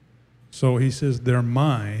 So he says, they're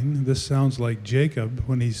mine. This sounds like Jacob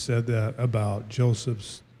when he said that about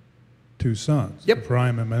Joseph's 2 sons, yep.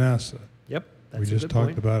 Ephraim and Manasseh. Yep. We just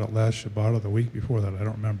talked about it last Shabbat or the week before that. I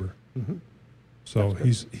don't remember. Mm-hmm. So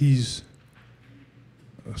he's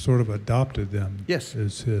sort of adopted them yes.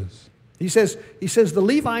 as his. He says the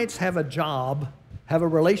Levites have a job, have a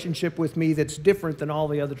relationship with me that's different than all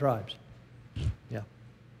the other tribes. Yeah.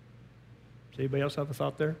 Does anybody else have a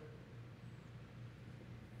thought there?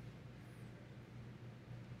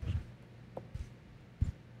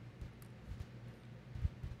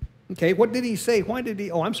 Okay, what did he say? Why did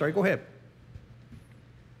he? Oh, I'm sorry, go ahead.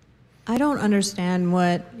 I don't understand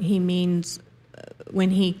what he means when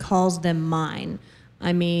he calls them mine.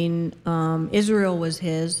 I mean, Israel was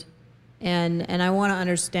his, and I want to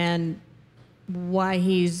understand why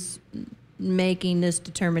he's making this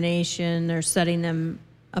determination or setting them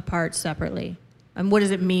apart separately. And what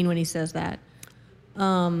does it mean when he says that?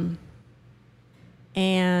 And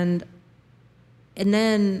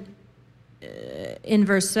then in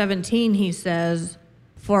verse 17 he says,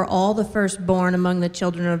 "For all the firstborn among the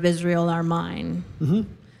children of Israel are mine." Mm-hmm.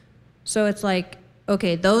 So it's like,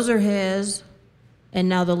 okay, those are his, and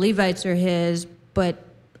now the Levites are his, but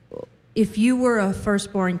if you were a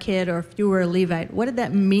firstborn kid or if you were a Levite, what did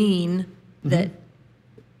that mean that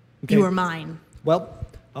you were mine? Well,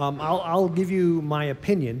 I'll give you my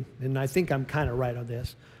opinion, and I think I'm kind of right on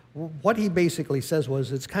this. What he basically says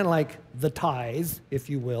was it's kind of like the tithe, if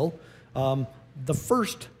you will. The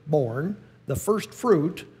firstborn, the first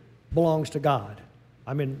fruit, belongs to God.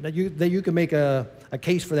 I mean, you can make a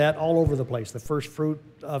case for that all over the place. The first fruit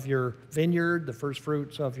of your vineyard, the first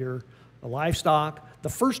fruits of your livestock, the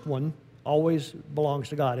first one always belongs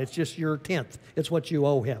to God. It's just your tenth. It's what you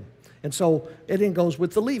owe him. And so it goes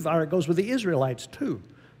with the Levites, or it goes with the Israelites too.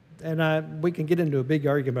 And we can get into a big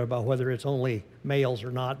argument about whether it's only males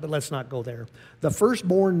or not, but let's not go there. The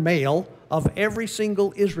firstborn male of every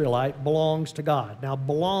single Israelite belongs to God. Now,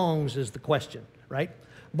 belongs is the question, right?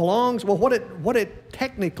 Belongs, well, what it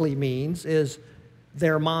technically means is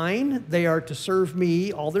they're mine, they are to serve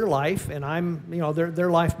me all their life, and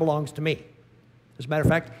their life belongs to me. As a matter of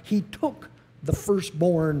fact, he took the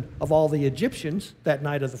firstborn of all the Egyptians that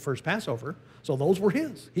night of the first Passover, so those were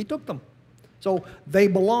his. He took them. So they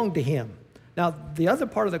belong to him. Now, the other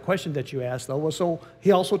part of the question that you asked, though, was so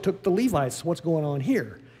he also took the Levites. What's going on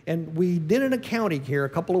here? And we did an accounting here a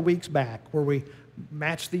couple of weeks back where we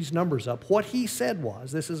matched these numbers up. What he said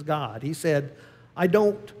was, this is God, he said,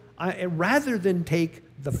 rather than take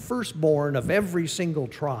the firstborn of every single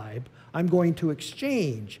tribe, I'm going to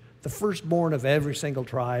exchange the firstborn of every single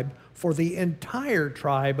tribe for the entire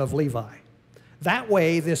tribe of Levi. That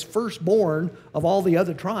way, this firstborn of all the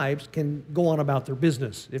other tribes can go on about their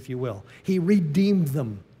business, if you will. He redeemed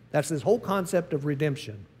them. That's this whole concept of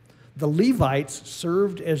redemption. The Levites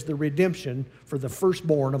served as the redemption for the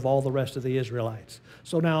firstborn of all the rest of the Israelites.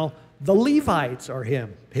 So now the Levites are his.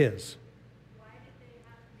 Why did they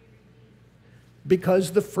have to be redeemed?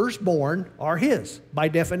 Because the firstborn are his. By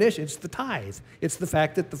definition, it's the tithe. It's the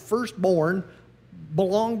fact that the firstborn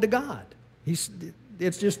belonged to God. It's just...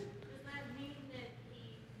 Does that mean that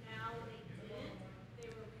now they did? They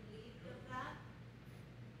were relieved of that?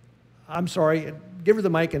 I'm sorry, give her the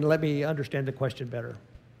mic and let me understand the question better.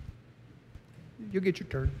 You'll get your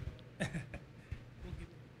turn.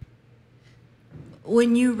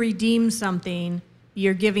 When you redeem something,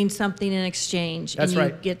 you're giving something in exchange, That's and you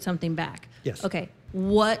right. get something back. Yes. Okay.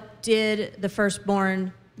 What did the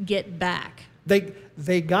firstborn get back?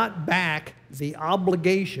 They got back the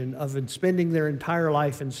obligation of spending their entire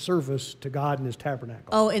life in service to God in his tabernacle.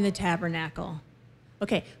 Oh, in the tabernacle.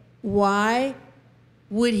 Okay. Why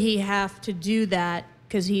would he have to do that?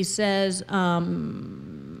 Because he says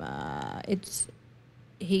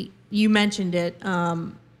you mentioned it.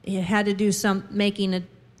 He had to do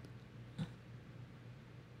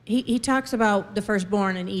He talks about the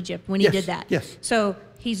firstborn in Egypt when he Yes, did that. yes. So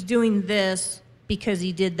he's doing this because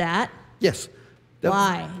he did that. Yes.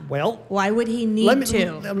 Why? Well, why would he need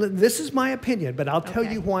to? This is my opinion, but I'll tell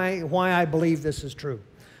Okay. you why I believe this is true.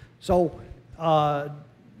 So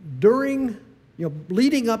during,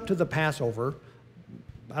 leading up to the Passover,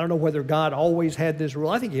 I don't know whether God always had this rule.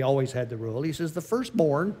 I think he always had the rule. He says, the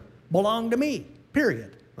firstborn belong to me,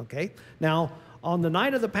 period. Okay? Now, on the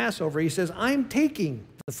night of the Passover, he says, I'm taking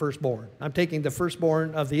the firstborn. I'm taking the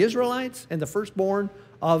firstborn of the Israelites and the firstborn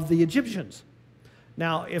of the Egyptians.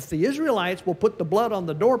 Now, if the Israelites will put the blood on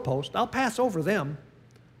the doorpost, I'll pass over them.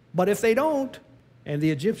 But if they don't, and the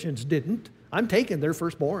Egyptians didn't, I'm taking their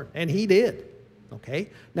firstborn. And he did. Okay?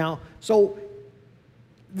 Now, so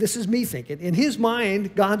this is me thinking. In his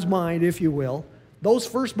mind, God's mind, if you will, those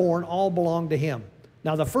firstborn all belong to him.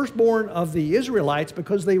 Now, the firstborn of the Israelites,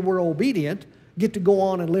 because they were obedient, get to go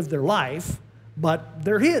on and live their life, but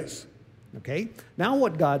they're his. Okay? Now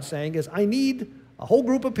what God's saying is, I need a whole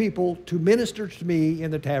group of people to minister to me in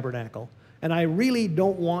the tabernacle, and I really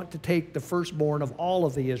don't want to take the firstborn of all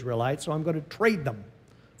of the Israelites, so I'm going to trade them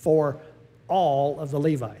for all of the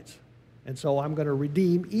Levites. And so I'm going to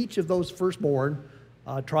redeem each of those firstborn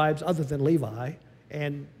tribes other than Levi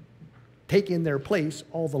and take in their place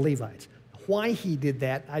all the Levites. Why he did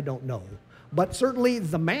that, I don't know. But certainly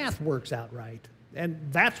the math works out right. And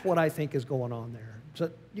that's what I think is going on there.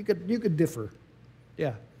 So you could differ.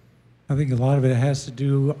 Yeah. I think a lot of it has to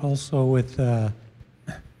do also with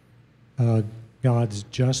God's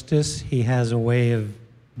justice. He has a way of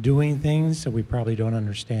doing things that we probably don't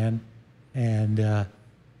understand. And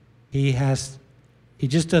he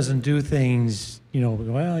just doesn't do things, I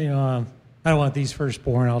don't want these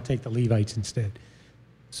firstborn, I'll take the Levites instead.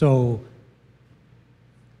 So,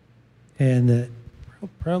 and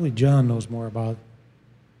probably John knows more about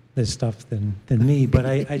this stuff than me, but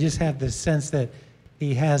I just have this sense that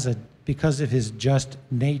he has because of his just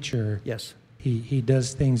nature, yes, he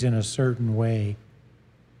does things in a certain way.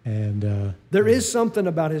 And there is something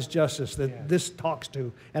about his justice that this talks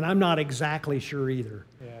to, and I'm not exactly sure either.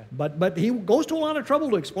 Yeah. But he goes to a lot of trouble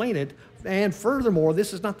to explain it, and furthermore,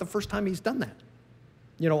 this is not the first time he's done that.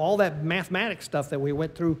 All that mathematics stuff that we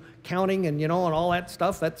went through, counting and and all that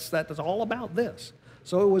stuff, that is all about this.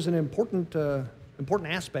 So it was an important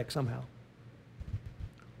aspect somehow.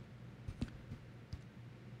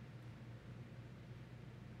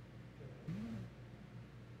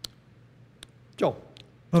 Joe.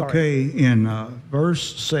 Sorry. Okay, in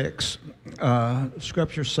verse 6,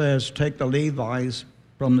 Scripture says, take the Levites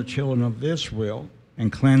from the children of Israel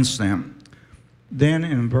and cleanse them. Then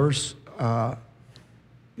in verse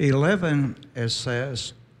 11, it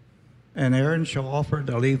says, and Aaron shall offer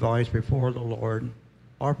the Levites before the Lord,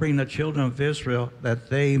 offering the children of Israel that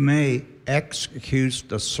they may execute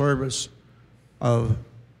the service of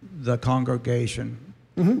the congregation.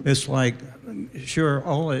 Mm-hmm. It's like, sure,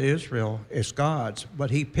 all of Israel is God's,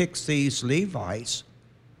 but he picks these Levites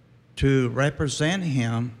to represent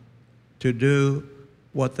him to do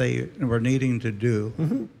what they were needing to do.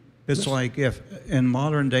 Mm-hmm. It's like if in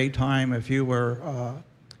modern day time, if you were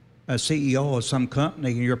a CEO of some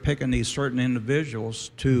company and you're picking these certain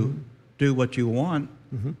individuals to do what you want,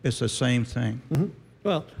 it's the same thing.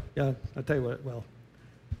 Well, yeah, I'll tell you what, well,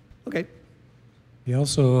 okay. He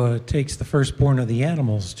also takes the firstborn of the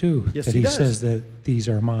animals too. Yes, that he he does. says that these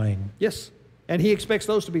are mine. Yes, and he expects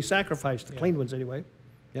those to be sacrificed, the clean ones anyway.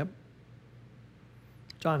 Yep.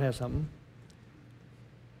 John has something.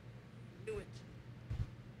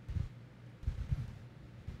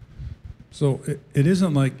 So it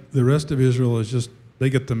isn't like the rest of Israel is just, they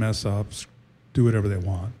get to mess up, do whatever they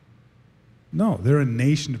want. No, they're a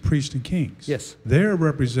nation of priests and kings. Yes. They're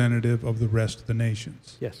representative of the rest of the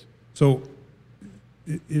nations. Yes. So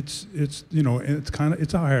it's you know, it's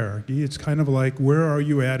a hierarchy. It's kind of like, where are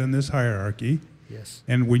you at in this hierarchy? Yes.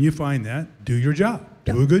 And when you find that, do your job.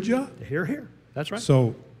 Do a good job. Here, here. That's right.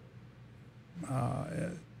 So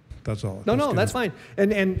that's all. No, that's fine.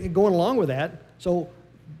 And going along with that, so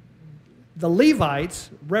the Levites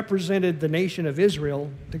represented the nation of Israel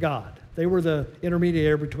to God. They were the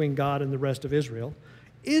intermediary between God and the rest of Israel.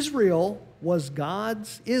 Israel is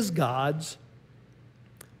God's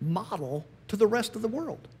model to the rest of the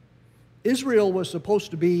world. Israel was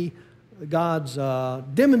supposed to be God's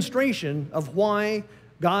demonstration of why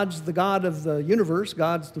God's the God of the universe,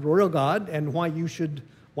 God's the royal God, and why you should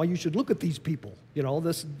look at these people. You know,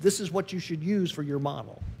 this is what you should use for your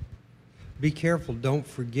model. Be careful, don't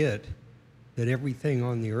forget that everything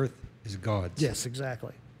on the earth is God's. Yes,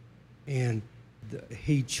 exactly. And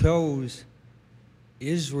he chose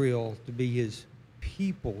Israel to be his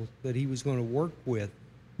people that he was going to work with,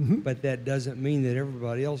 but that doesn't mean that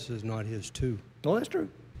everybody else is not his too. No, that's true.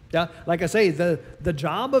 Yeah, like I say, the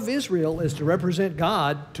job of Israel is to represent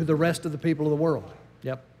God to the rest of the people of the world.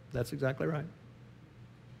 Yep, that's exactly right.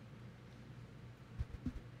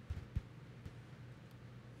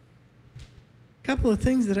 A couple of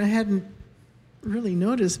things that I hadn't really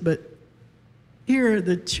noticed, but here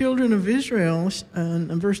the children of Israel,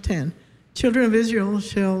 in verse 10, children of Israel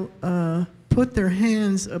shall put their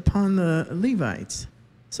hands upon the Levites.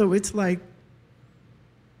 So it's like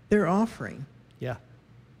their offering. Yeah.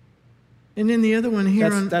 And then the other one here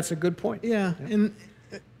that's a good point. Yeah, and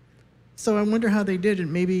so I wonder how they did it.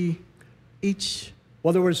 Maybe each.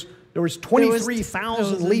 Well, there was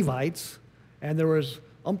 23,000 Levites, and there was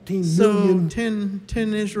umpteen million.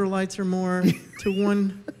 10 Israelites or more to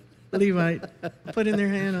one Levite putting their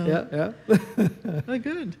hand on. Yeah. Oh,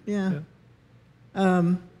 good. Yeah.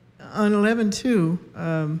 On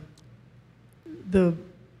 11:2,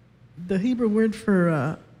 the Hebrew word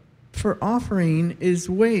for offering is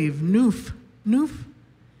wave, nuf,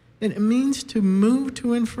 and it means to move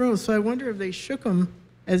to and fro. So I wonder if they shook them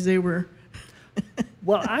as they were.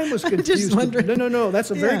 Well, I was confused. Just wondering. No. That's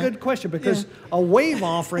a very good question, because a wave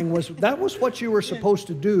offering was what you were supposed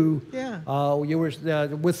to do. Yeah. You were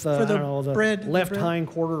with the bread, left hind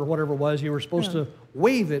quarter or whatever it was. You were supposed to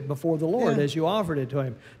wave it before the Lord as you offered it to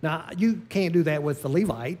Him. Now you can't do that with the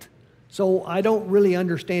Levite. So I don't really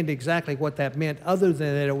understand exactly what that meant, other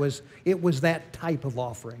than that it was that type of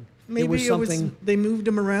offering. Maybe it was something. They moved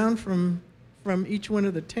them around from each one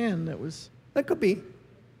of the 10. That could be.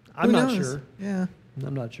 I'm not sure. Yeah.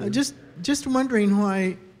 I'm not sure. Just wondering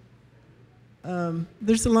why.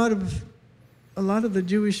 There's a lot of the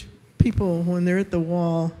Jewish people, when they're at the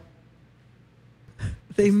wall,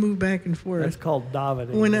 they move back and forth. That's called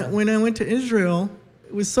davening. When I went to Israel,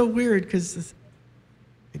 it was so weird because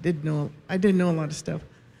I didn't know a lot of stuff,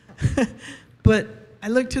 but I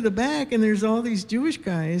looked to the back and there's all these Jewish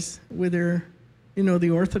guys with their, the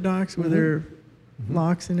Orthodox with their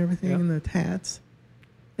locks and everything and the hats.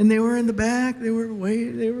 And they were in the back. They were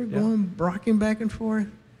going rocking back and forth,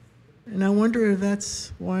 and I wonder if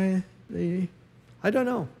that's why they. I don't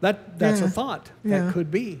know. That's a thought. That could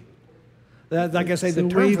be. Like I say, the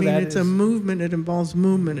term waving, for that it's is a movement. It involves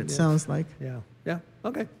movement. It sounds like. Yeah.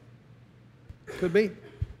 Okay. Could be.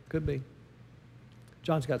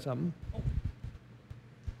 John's got something.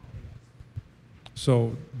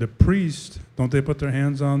 So the priest, don't they put their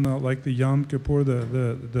hands on the Yom Kippur,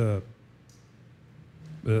 the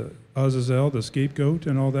Azazel, the scapegoat,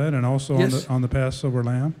 and all that, and also on the Passover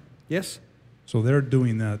lamb? Yes. So they're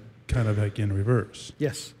doing that kind of like in reverse.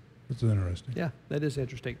 Yes. That's interesting. Yeah, that is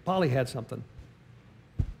interesting. Polly had something.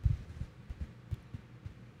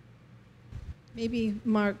 Maybe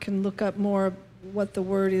Mark can look up more what the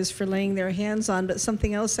word is for laying their hands on, but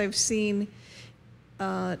something else I've seen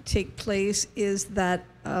take place is that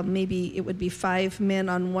maybe it would be 5 men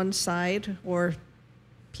on one side or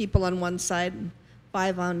people on one side and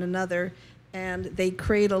 5 on another, and they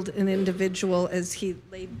cradled an individual as he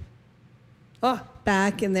laid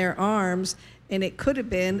back in their arms, and it could have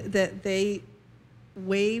been that they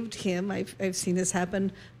waved him. I've seen this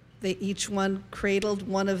happen. They each one cradled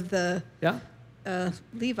one of the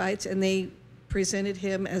Levites, and they presented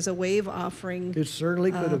him as a wave offering. It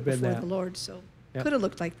certainly could have been before that. the Lord. So Yep. could have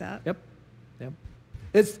looked like that. Yep.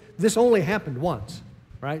 This only happened once,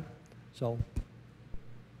 right? So,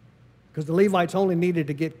 because the Levites only needed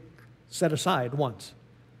to get set aside once.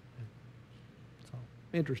 So,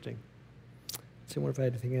 interesting. Let's see, I wonder if I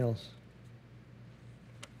had anything else.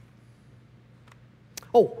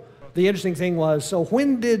 Oh, the interesting thing was, so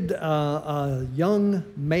when did a young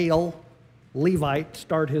male Levite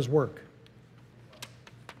start his work?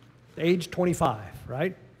 Age 25,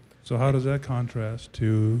 right? So how does that contrast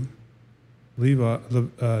to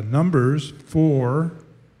Numbers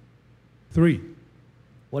 4:3?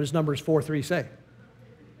 What does Numbers 4:3 say?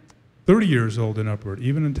 30 years old and upward,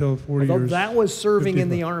 even until 40 Although years. that was serving in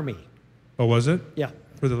the 55. army. Oh, was it? Yeah.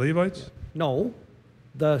 For the Levites? No.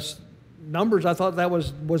 The Numbers, I thought that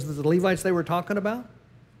was the Levites they were talking about?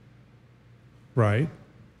 Right.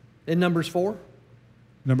 In Numbers 4?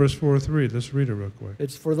 Numbers 4:3. Let's read it real quick.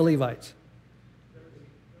 It's for the Levites.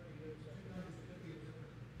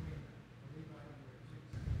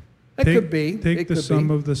 It could be. Take It the could sum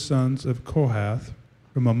be. of the sons of Kohath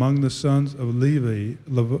from among the sons of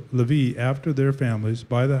Levi after their families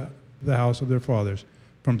by the house of their fathers,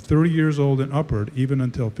 from 30 years old and upward, even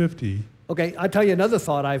until 50. Okay, I'll tell you another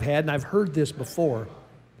thought I've had, and I've heard this before.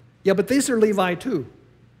 Yeah, but these are Levi too.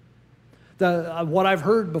 What I've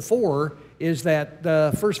heard before is that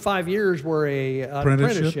the first 5 years were an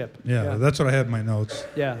apprenticeship. Yeah, that's what I had in my notes.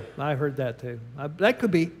 Yeah, I heard that too. That could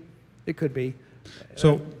be. It could be.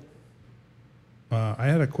 So I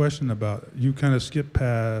had a question about, you kind of skipped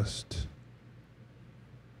past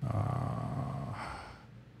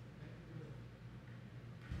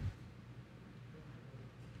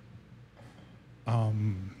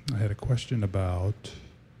I had a question about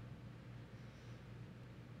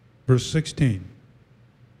verse 16.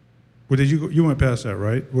 Well, you went past that,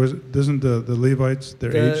 right? Doesn't the Levites, their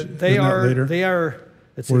age, They isn't that are. later? They are.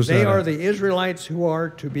 It Where's says, they that are at? the Israelites who are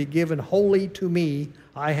to be given wholly to me.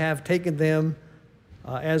 I have taken them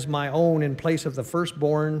as my own in place of the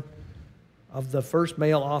firstborn of the first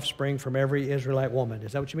male offspring from every Israelite woman.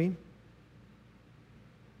 Is that what you mean?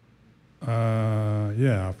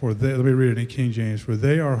 Yeah, let me read it in King James. For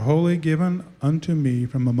they are wholly given unto me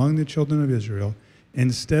from among the children of Israel,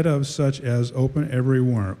 instead of such as open every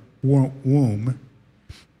womb,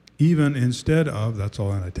 even instead of, that's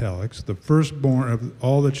all in italics, the firstborn of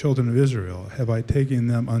all the children of Israel, have I taken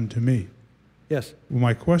them unto me. Yes. Well,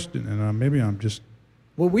 my question, and maybe I'm just...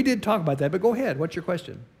 Well, we did talk about that, but go ahead. What's your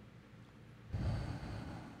question?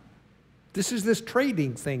 This is this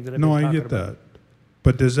trading thing that I've been No, I talking get about. that.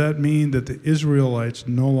 But does that mean that the Israelites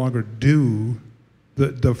no longer do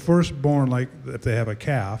the firstborn, like if they have a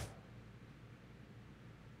calf,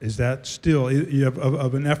 is that still,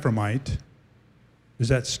 of an Ephraimite, is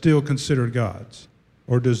that still considered God's?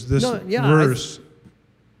 Or does this verse...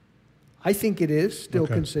 I think it is still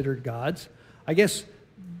considered God's. I guess,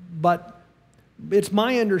 but it's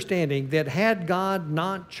my understanding that had God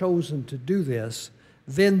not chosen to do this,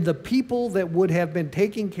 then the people that would have been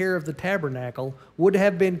taking care of the tabernacle would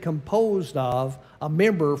have been composed of a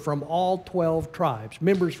member from all 12 tribes,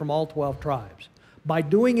 members from all 12 tribes. By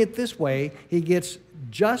doing it this way, he gets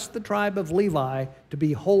just the tribe of Levi to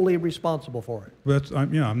be wholly responsible for it.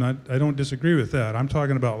 I don't disagree with that. I'm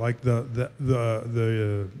talking about like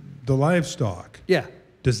the livestock. Yeah.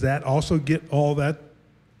 Does that also get all that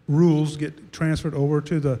rules get transferred over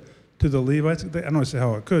to the Levites? I don't want to say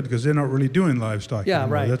how it could, because they're not really doing livestock anymore.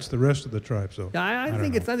 Right. That's the rest of the tribe. So yeah, I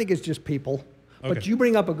think it's just people. But Okay. you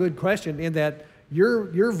bring up a good question in that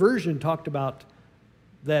your version talked about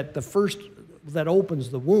that the first that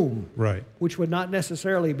opens the womb, right, which would not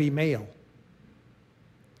necessarily be male.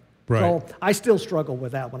 right. So I still struggle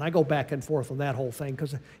with that one. I go back and forth on that whole thing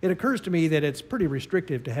because it occurs to me that it's pretty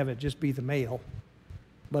restrictive to have it just be the male.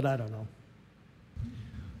 But I don't know.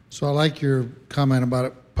 So I like your comment about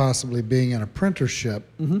it possibly being an apprenticeship,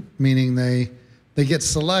 meaning they get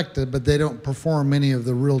selected, but they don't perform any of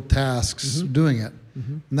the real tasks doing it.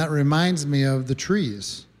 And that reminds me of the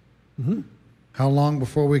trees. How long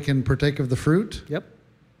before we can partake of the fruit? Yep.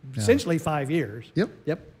 Yeah. Essentially 5 years. Yep.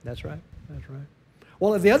 Yep, that's right. That's right.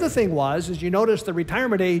 Well, the other thing is you notice the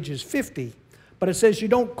retirement age is 50, but it says you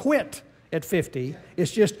don't quit at 50.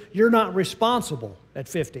 It's just you're not responsible at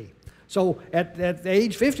 50. So at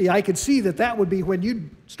age 50, I could see that would be when you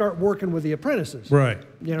start working with the apprentices. Right.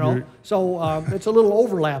 You know, so it's a little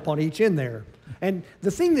overlap on each end there. And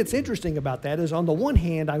the thing that's interesting about that is, on the one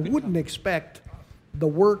hand, I wouldn't expect the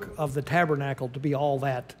work of the tabernacle to be all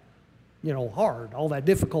that hard, all that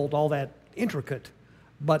difficult, all that intricate.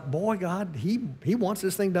 But boy, God, He wants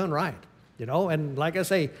this thing done right. And like I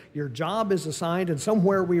say, your job is assigned, and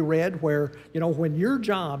somewhere we read where, when your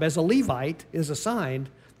job as a Levite is assigned,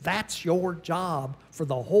 that's your job for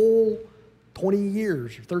the whole 20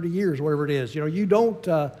 years or 30 years, whatever it is. You don't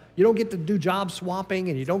get to do job swapping,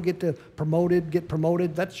 and you don't get to get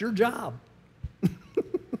promoted. That's your job.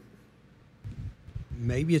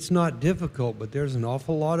 Maybe it's not difficult, but there's an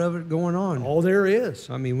awful lot of it going on. Oh, there is.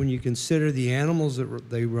 I mean, when you consider the animals that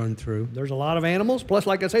they run through. There's a lot of animals. Plus,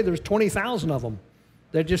 like I say, there's 20,000 of them.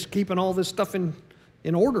 They're just keeping all this stuff in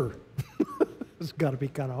order. It's got to be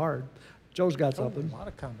kind of hard. Joe's got something. A lot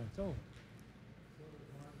of comments. Oh.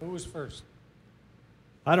 Who was first?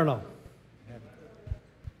 I don't know.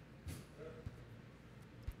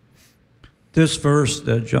 This verse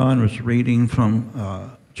that John was reading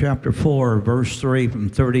from chapter 4, verse 3, from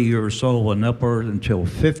 30 years old and upward until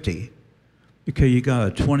 50, because you got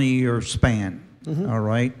a 20-year span, all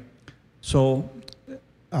right? So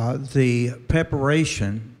the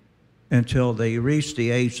preparation until they reach the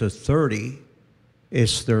age of 30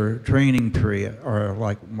 is their training period, or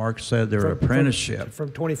like Mark said, their apprenticeship.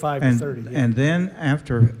 From 25 to 30. Yeah. And then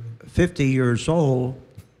after 50 years old,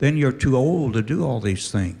 then you're too old to do all these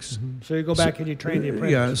things. So you go back and you train the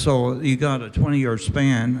apprentice. Yeah, so you got a 20-year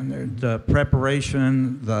span, and the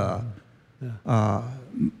preparation, the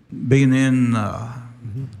being in,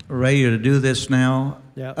 ready to do this now,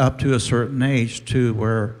 up to a certain age, to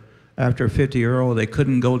where after 50-year-old, they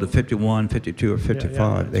couldn't go to 51, 52, or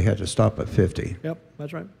 55. They had to stop at 50. Yep,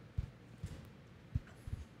 that's right.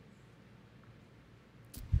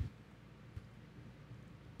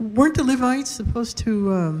 Weren't the Levites supposed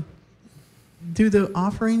to do the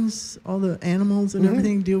offerings, all the animals and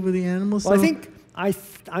everything, deal with the animals? Well, I think,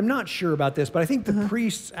 I'm not sure about this, but I think the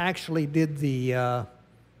priests actually did the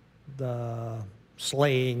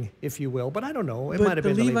slaying, if you will, but I don't know. It might have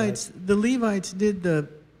been the Levites. The Levites did the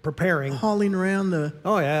preparing, hauling around the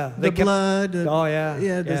the blood. The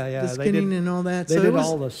the skinning and all that. They did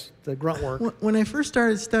all the grunt work. When I first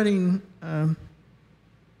started studying, and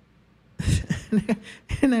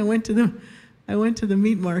I went to the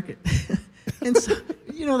meat market, and so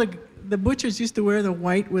the butchers used to wear the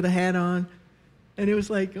white with a hat on, and it was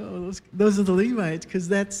like, oh, those are the Levites, because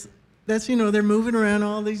that's they're moving around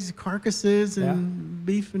all these carcasses and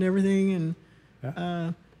beef and everything,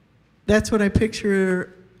 and that's what I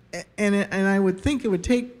picture. And I would think it would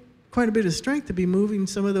take quite a bit of strength to be moving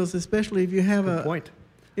some of those, especially if you have a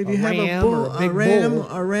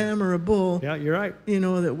ram or a bull. Yeah, you're right.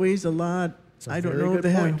 That weighs a lot. I don't know if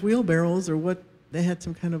they had wheelbarrows or what. They had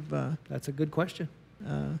some kind of. That's a good question.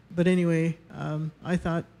 But anyway, I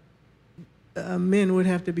thought men would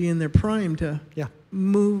have to be in their prime to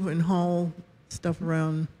move and haul stuff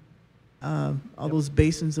around all those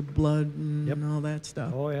basins of blood and all that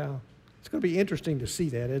stuff. Oh yeah. It's going to be interesting to see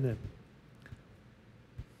that, isn't it?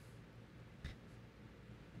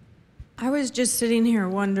 I was just sitting here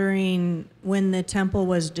wondering when the temple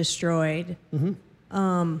was destroyed.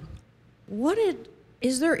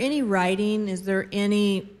 Is there any writing? Is there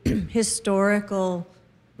any historical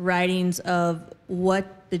writings of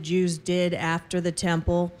what the Jews did after the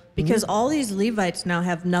temple? Because all these Levites now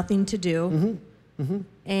have nothing to do.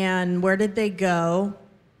 And where did they go?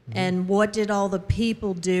 And what did all the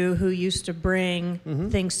people do who used to bring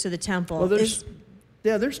things to the temple? Well, there's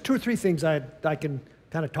two or three things I can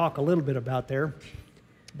kind of talk a little bit about there.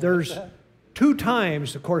 There's 2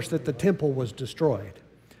 times, of course, that the temple was destroyed.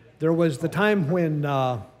 There was the time when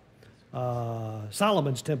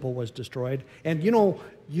Solomon's temple was destroyed. And you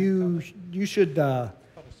should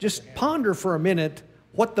just ponder for a minute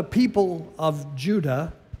what the people of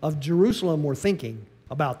Judah, of Jerusalem, were thinking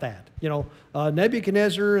about that.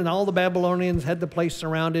 Nebuchadnezzar and all the Babylonians had the place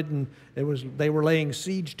surrounded, and they were laying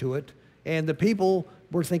siege to it. And the people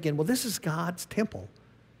were thinking, well, this is God's temple.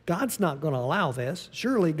 God's not going to allow this.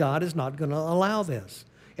 Surely God is not going to allow this.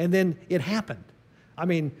 And then it happened. I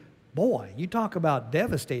mean, boy, you talk about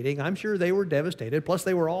devastating. I'm sure they were devastated. Plus,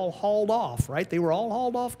 they were all hauled off, right? They were all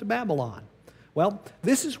hauled off to Babylon. Well,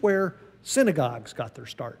 this is where synagogues got their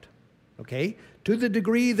start, okay? To the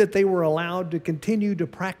degree that they were allowed to continue to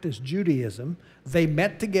practice Judaism, they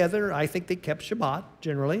met together. I think they kept Shabbat,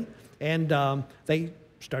 generally, and they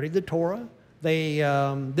studied the Torah.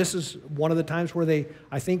 This is one of the times where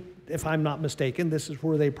I think, if I'm not mistaken, this is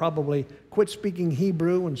where they probably quit speaking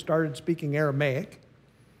Hebrew and started speaking Aramaic.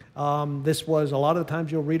 This was, a lot of the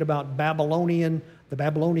times you'll read about the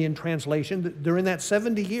Babylonian translation. During that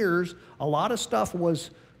 70 years, a lot of stuff was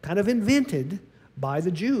kind of invented by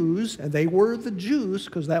the Jews, and they were the Jews,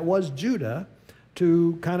 because that was Judah,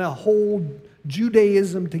 to kind of hold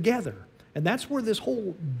Judaism together. And that's where this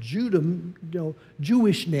whole Jewishness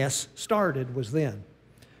started, was then.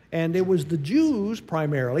 And it was the Jews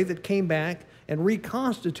primarily that came back and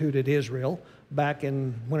reconstituted Israel back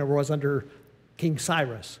in whenever it was under King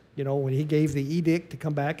Cyrus, when he gave the edict to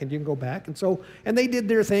come back and didn't go back. And they did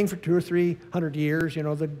their thing for 200 or 300 years.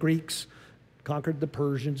 The Greeks conquered the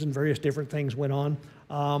Persians and various different things went on.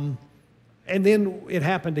 And then it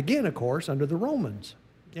happened again, of course, under the Romans.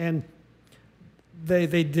 And they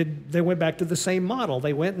went back to the same model.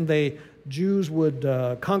 They went and Jews would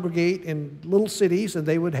congregate in little cities, and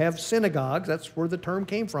they would have synagogues. That's where the term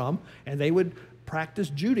came from. And they would practice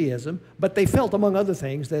Judaism. But they felt, among other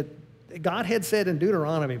things, that God had said in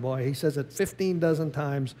Deuteronomy, he says it 15 dozen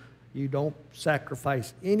times, you don't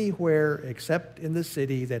sacrifice anywhere except in the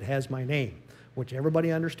city that has my name, which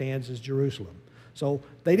everybody understands is Jerusalem. So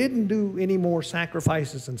they didn't do any more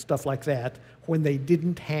sacrifices and stuff like that when they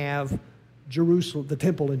didn't have Jerusalem, the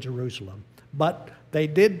temple in Jerusalem. But they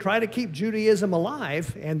did try to keep Judaism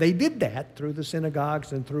alive, and they did that through the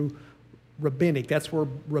synagogues and through rabbinic. That's where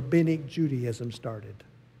rabbinic Judaism started.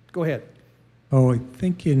 Go ahead. Oh, I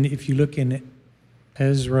think if you look in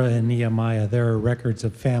Ezra and Nehemiah, there are records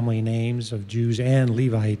of family names of Jews and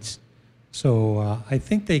Levites. So I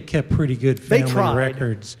think they kept pretty good family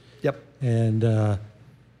records. Yep. And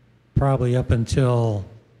probably up until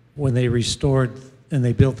when they restored and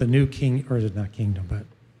they built the new the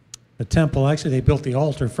temple. Actually, they built the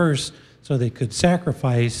altar first so they could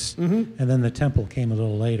sacrifice, and then the temple came a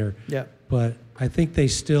little later. Yeah. But I think they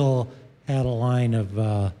still had a line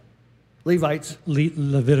of Levites,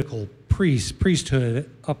 Levitical priesthood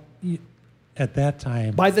up at that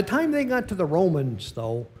time. By the time they got to the Romans,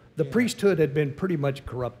 though, the priesthood had been pretty much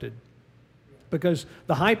corrupted, because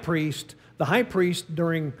the high priest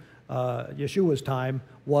during Yeshua's time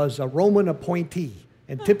was a Roman appointee,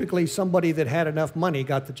 and typically somebody that had enough money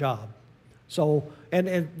got the job. So,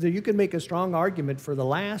 and you can make a strong argument for the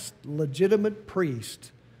last legitimate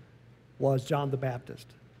priest was John the Baptist.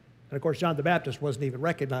 And of course, John the Baptist wasn't even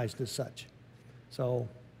recognized as such. So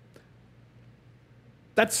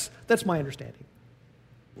that's my understanding.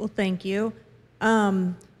 Well, thank you.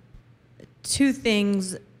 Two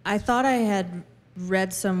things. I thought I had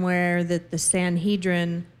read somewhere that the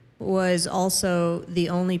Sanhedrin was also the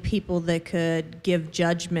only people that could give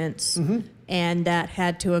judgments, and that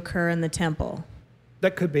had to occur in the temple.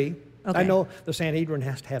 That could be. Okay. I know the Sanhedrin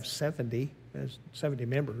has to have 70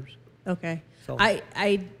 members. Okay. So.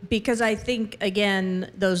 Because I think,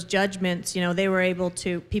 again, those judgments, they were able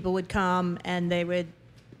to, people would come and they would,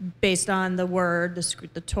 based on the word,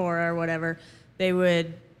 the Torah or whatever, they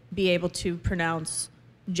would be able to pronounce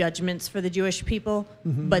judgments for the Jewish people,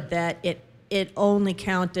 but that it only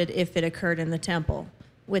counted if it occurred in the temple.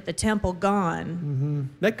 With the temple gone.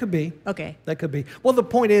 That could be. Okay. That could be. Well, the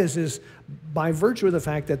point is by virtue of the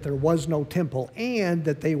fact that there was no temple and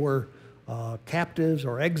that they were captives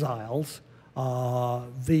or exiles,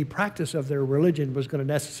 the practice of their religion was going to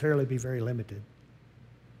necessarily be very limited,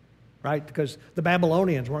 right? Because the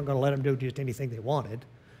Babylonians weren't going to let them do just anything they wanted,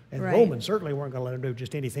 and right. Romans certainly weren't going to let them do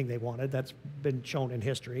just anything they wanted. That's been shown in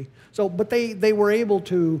history. So, but they were able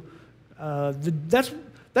to.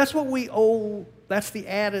 That's what we owe. That's the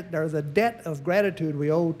debt of gratitude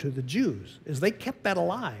we owe to the Jews, is they kept that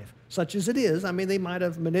alive, such as it is. I mean, they might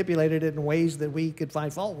have manipulated it in ways that we could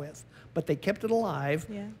find fault with, but they kept it alive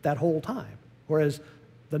that whole time. Whereas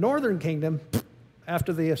the northern kingdom,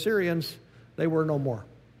 after the Assyrians, they were no more.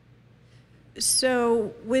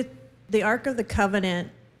 So with the Ark of the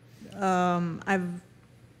Covenant, my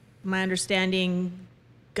understanding,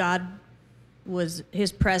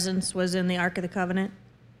 his presence was in the Ark of the Covenant?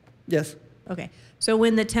 Yes. Okay. So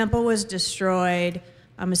when the temple was destroyed,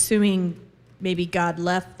 I'm assuming maybe God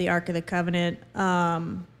left the Ark of the Covenant.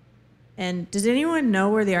 And does anyone know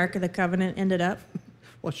where the Ark of the Covenant ended up?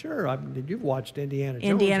 Well, sure. You've watched Indiana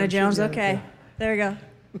Jones. Indiana Jones, okay. Yeah. There you go.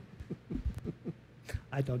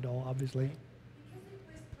 I don't know, obviously.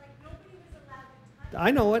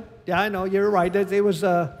 I know it. Yeah, I know. You're right. It was.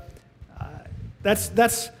 That's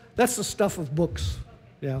the stuff of books.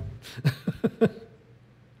 Yeah.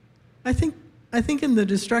 I think in the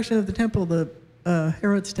destruction of the temple, the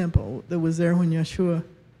Herod's temple that was there when Yeshua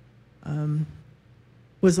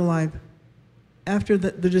was alive. After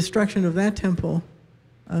the destruction of that temple,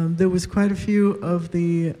 there was quite a few of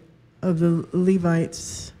the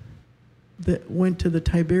Levites that went to the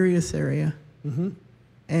Tiberias area,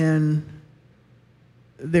 and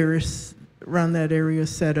there's around that area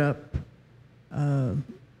set up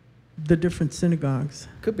the different synagogues.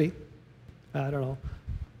 Could be. I don't know.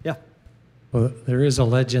 Yeah. Well, there is a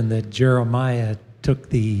legend that Jeremiah took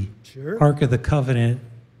the Ark of the Covenant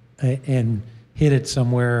and hid it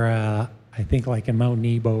somewhere, I think like in Mount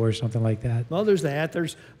Nebo or something like that. Well, there's that.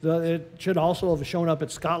 It should also have shown up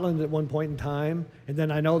at Scotland at one point in time, and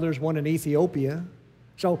then I know there's one in Ethiopia.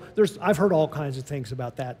 So I've heard all kinds of things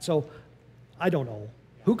about that. So I don't know.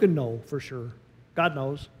 Who can know for sure? God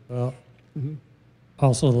knows. Well,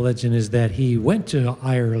 also the legend is that he went to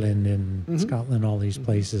Ireland and Scotland, all these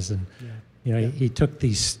places, and he took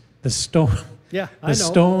the stone. Yeah, the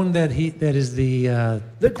stone that is the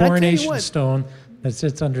coronation stone that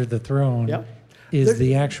sits under the throne is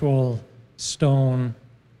the actual stone.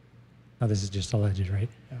 Now this is just alleged, right?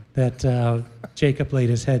 Yeah. That Jacob laid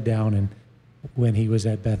his head down and when he was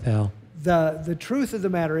at Bethel. The truth of the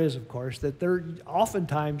matter is, of course, that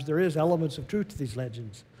oftentimes there is elements of truth to these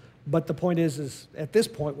legends, but the point is at this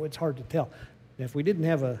point it's hard to tell. If we didn't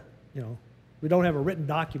have we don't have a written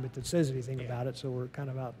document that says anything about it, so we're kind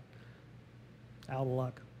of out of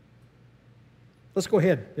luck. Let's go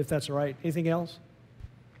ahead, if that's all right. Anything else?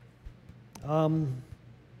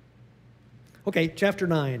 Okay, chapter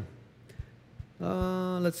 9.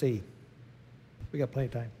 Let's see. We got plenty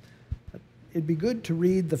of time. It'd be good to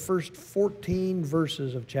read the first 14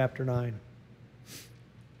 verses of chapter 9.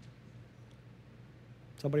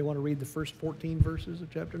 Somebody want to read the first 14 verses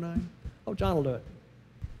of chapter 9? Oh, John will do it.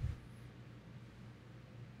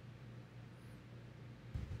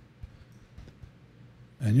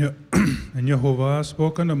 And Jehovah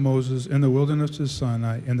spoke unto Moses in the wilderness of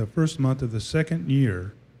Sinai in the first month of the second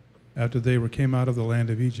year after they came out of the land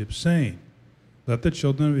of Egypt, saying, Let the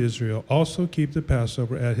children of Israel also keep the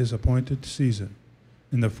Passover at his appointed season.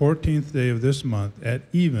 In the 14th day of this month, at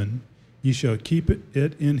even, ye shall keep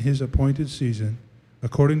it in his appointed season,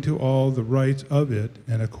 according to all the rites of it,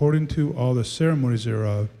 and according to all the ceremonies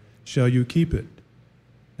thereof, shall you keep it.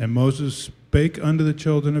 And Moses spake unto the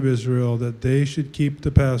children of Israel that they should keep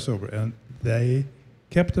the Passover. And they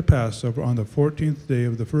kept the Passover on the 14th day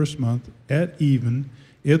of the first month at even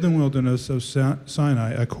in the wilderness of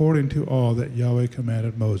Sinai, according to all that Yahweh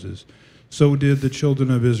commanded Moses. So did the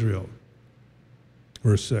children of Israel.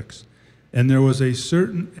 Verse 6. And there were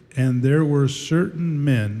certain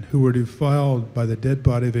men who were defiled by the dead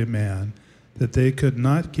body of a man, that they could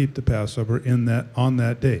not keep the Passover on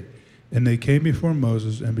that day. And they came before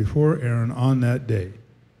Moses and before Aaron on that day.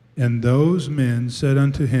 And those men said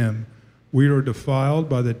unto him, We are defiled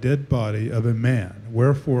by the dead body of a man.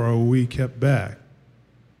 Wherefore are we kept back,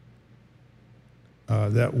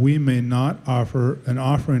 that we may not offer an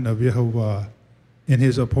offering of Jehovah in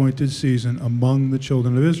his appointed season among the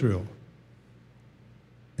children of Israel?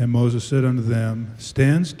 And Moses said unto them,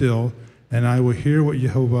 Stand still, and I will hear what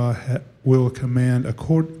Jehovah will command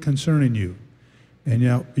concerning you.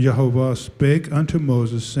 And Jehovah spake unto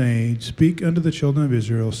Moses, saying, Speak unto the children of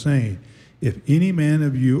Israel, saying, If any man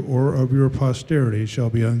of you or of your posterity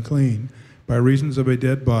shall be unclean by reasons of a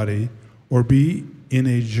dead body, or be in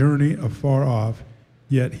a journey afar off,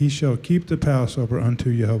 yet he shall keep the Passover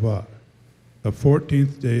unto Jehovah. The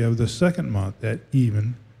 14th day of the second month at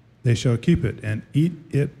even they shall keep it, and eat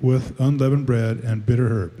it with unleavened bread and bitter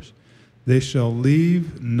herbs. They shall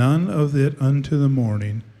leave none of it unto the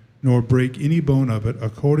morning, nor break any bone of it,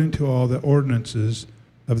 according to all the ordinances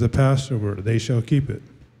of the Passover, they shall keep it.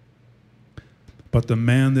 But the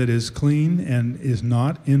man that is clean and is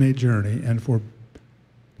not in a journey, and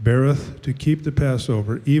forbeareth to keep the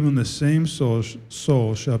Passover, even the same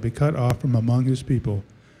soul shall be cut off from among his people,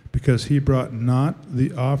 because he brought not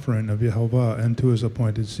the offering of Jehovah into his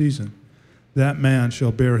appointed season. That man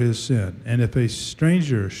shall bear his sin. And if a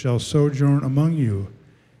stranger shall sojourn among you,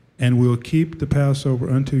 and will keep the Passover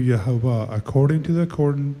unto Jehovah according to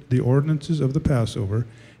the ordinances of the Passover,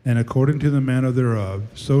 and according to the manner thereof,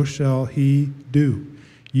 so shall he do.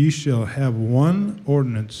 Ye shall have one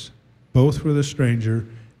ordinance, both for the stranger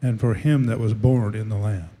and for him that was born in the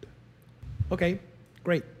land. Okay,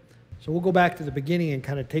 great. So we'll go back to the beginning and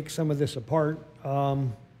kind of take some of this apart.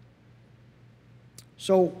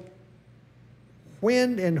 So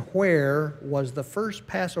when and where was the first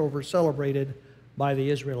Passover celebrated by the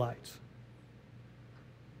Israelites?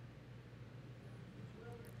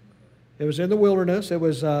 It was in the wilderness. It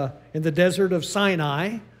was in the desert of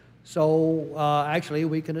Sinai. So actually,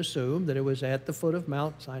 we can assume that it was at the foot of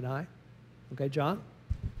Mount Sinai. Okay, John?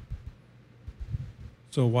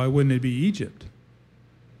 So why wouldn't it be Egypt?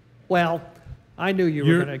 Well, I knew you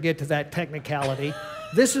were going to get to that technicality.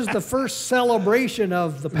 This is the first celebration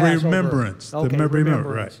of the Passover. Remembrance. Okay, remembrance,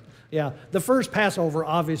 right. Yeah, the first Passover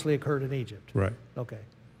obviously occurred in Egypt. Right. Okay.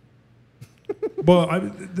 Well,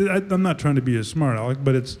 I'm not trying to be a smart aleck,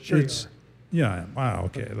 but it's Yeah. Wow.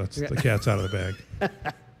 Okay. The cat's out of the bag.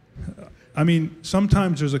 I mean,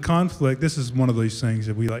 sometimes there's a conflict. This is one of these things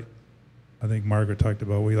that we like. I think Margaret talked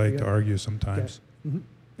about. We like to argue sometimes,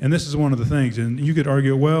 and this is one of the things. And you could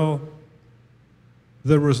argue, well,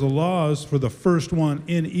 there was the laws for the first one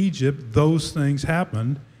in Egypt. Those things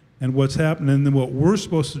happened, and what's happened, and then what we're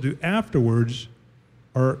supposed to do afterwards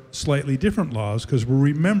are slightly different laws because we're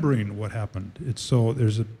remembering what happened. It's so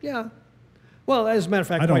there's a Well, as a matter of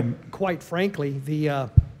fact, quite frankly, the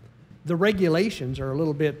regulations are a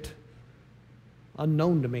little bit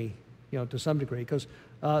unknown to me, to some degree, because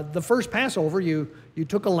the first Passover, you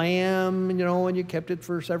took a lamb, and you kept it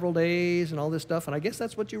for several days and all this stuff, and I guess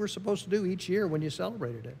that's what you were supposed to do each year when you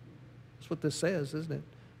celebrated it. That's what this says, isn't it?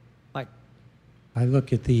 Mike? I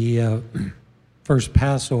look at the first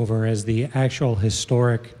Passover as the actual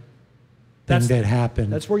historic thing that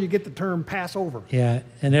happened. That's where you get the term Passover. Yeah,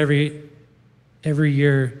 and every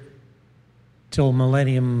year till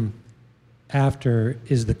millennium after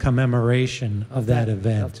is the commemoration of that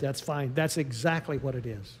event. That's fine. That's exactly what it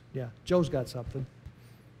is. Yeah. Joe's got something.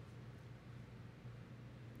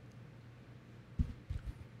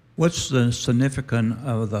 What's the significance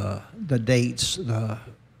of the dates? The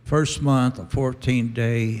first month, the 14th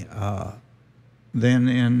day. Then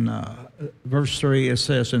in verse 3, it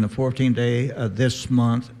says, in the 14th day of this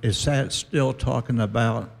month. Is that still talking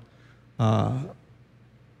about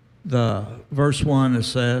the verse 1? It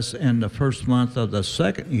says, in the first month of the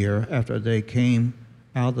second year after they came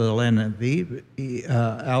out of the land of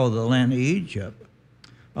Egypt.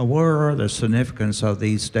 Where are the significance of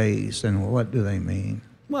these days, and what do they mean?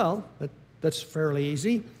 Well, that's fairly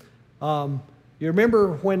easy. You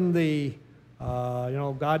remember when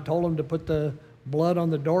God told them to put the blood on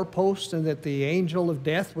the doorpost and that the angel of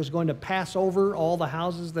death was going to pass over all the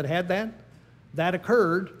houses that had that? That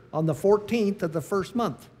occurred on the 14th of the first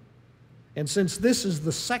month. And since this is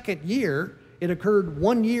the second year, it occurred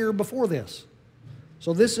 1 year before this.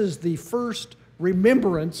 So this is the first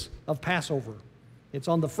remembrance of Passover. It's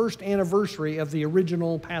on the first anniversary of the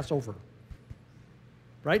original Passover.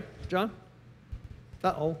 Right, John?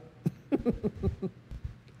 Uh-oh.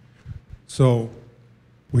 So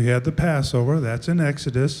we had the Passover. That's in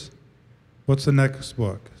Exodus. What's the next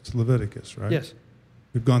book? It's Leviticus, right? Yes.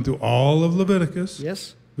 We've gone through all of Leviticus.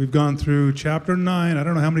 Yes. We've gone through chapter 9. I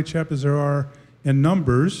don't know how many chapters there are in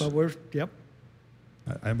Numbers. But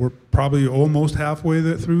We're probably almost halfway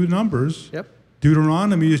through Numbers. Yep.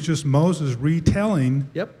 Deuteronomy is just Moses retelling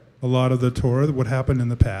a lot of the Torah, what happened in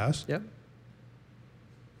the past. Yep.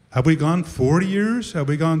 Have we gone 40 years? Have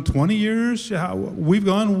we gone 20 years? We've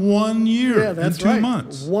gone 1 year in 2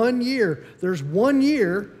 months. 1 year. There's 1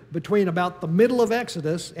 year between about the middle of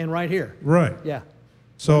Exodus and right here. Right. Yeah.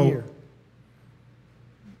 So 1 year.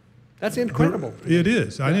 That's incredible. It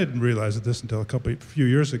is. I didn't realize this until a few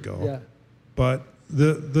years ago. Yeah. But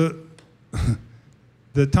the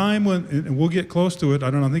time when, and we'll get close to it,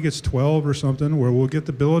 I don't know, I think it's 12 or something, where we'll get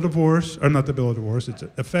the bill of divorce, or not the bill of divorce, it's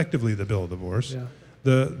effectively the bill of divorce. Yeah.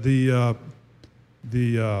 The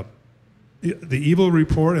evil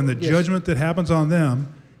report and the judgment that happens on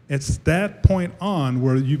them. It's that point on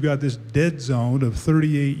where you've got this dead zone of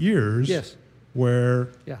 38 years. Yes. Where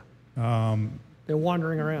they're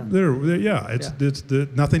wandering around.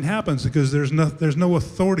 Nothing happens because there's no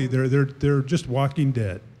authority there. They're just walking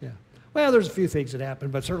dead. Yeah. Well, there's a few things that happen,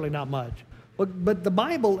 but certainly not much. But the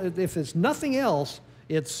Bible, if it's nothing else,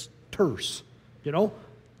 it's terse.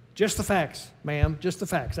 Just the facts, ma'am. Just the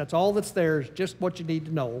facts. That's all that's there. Is just what you need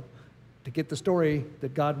to know to get the story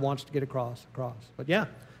that God wants to get across. But yeah.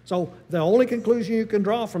 So the only conclusion you can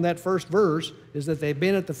draw from that first verse is that they've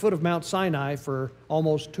been at the foot of Mount Sinai for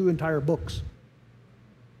almost 2 entire books.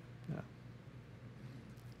 Yeah.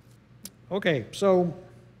 Okay, so,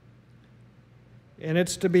 and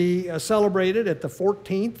it's to be celebrated at the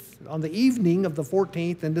 14th, on the evening of the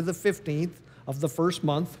 14th into the 15th of the first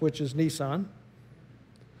month, which is Nisan.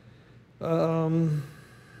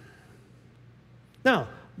 Now,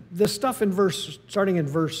 the stuff starting in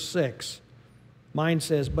verse 6, mine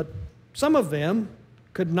says, but some of them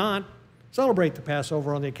could not celebrate the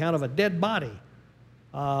Passover on the account of a dead body.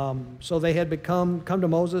 So they had come to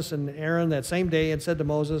Moses and Aaron that same day and said to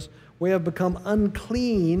Moses, we have become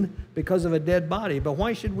unclean because of a dead body, but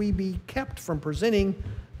why should we be kept from presenting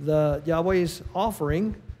the Yahweh's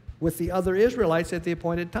offering with the other Israelites at the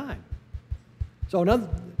appointed time? So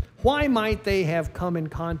why might they have come in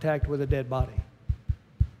contact with a dead body?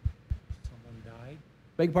 Someone died.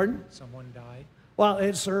 Beg your pardon? Someone died. Well,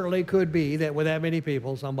 it certainly could be that with that many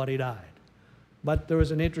people, somebody died. But there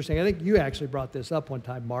was an interesting, I think you actually brought this up one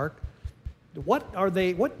time, Mark.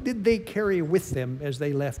 What did they carry with them as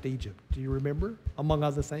they left Egypt? Do you remember, among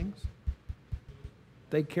other things?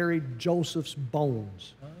 They carried Joseph's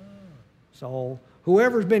bones. So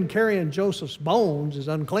whoever's been carrying Joseph's bones is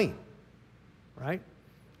unclean, right?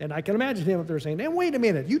 And I can imagine him up there saying, hey, wait a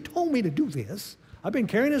minute, you told me to do this. I've been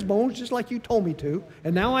carrying his bones just like you told me to,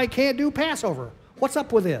 and now I can't do Passover. What's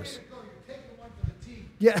up with this?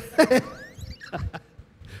 Yeah.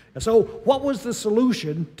 So what was the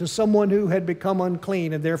solution to someone who had become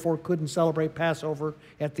unclean and therefore couldn't celebrate Passover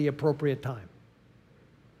at the appropriate time?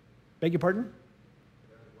 Beg your pardon?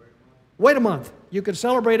 Wait a month. You could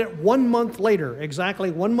celebrate it 1 month later.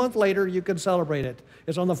 Exactly 1 month later, you could celebrate it.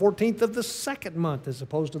 It's on the 14th of the second month as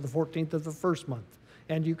opposed to the 14th of the first month.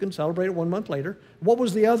 And you can celebrate it 1 month later. What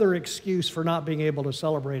was the other excuse for not being able to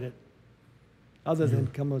celebrate it other than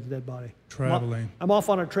coming with a dead body? Traveling. I'm off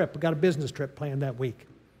on a trip. I've got a business trip planned that week,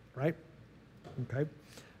 right? Okay.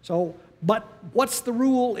 So, but what's the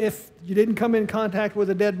rule if you didn't come in contact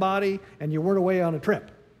with a dead body and you weren't away on a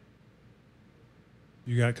trip?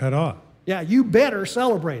 You got cut off. Yeah, you better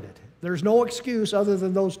celebrate it. There's no excuse other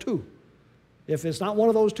than those two. If it's not one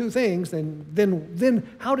of those two things, then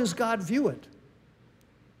how does God view it?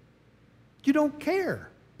 You don't care,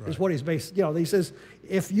 right, is what he's based. You know, he says,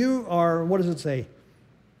 if you are, what does it say?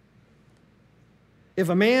 If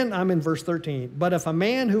a man, I'm in verse 13, but if a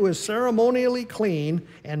man who is ceremonially clean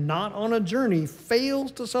and not on a journey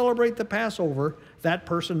fails to celebrate the Passover, that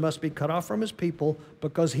person must be cut off from his people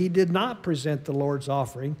because he did not present the Lord's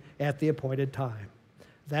offering at the appointed time.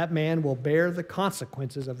 That man will bear the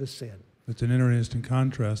consequences of his sin. It's an interesting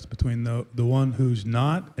contrast between the one who's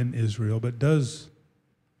not in Israel but does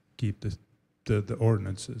keep the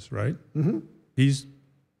ordinances, right? Mm-hmm.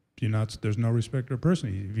 There's no respect of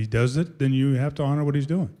person. If he does it, then you have to honor what he's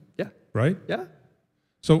doing. Yeah. Right? Yeah.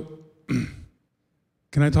 So,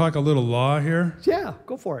 can I talk a little law here? Yeah,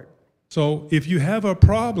 go for it. So, if you have a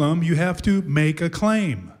problem, you have to make a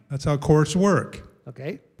claim. That's how courts work.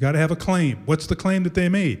 Okay. You got to have a claim. What's the claim that they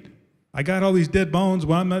made? I got all these dead bones.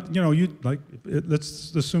 Well, I'm not,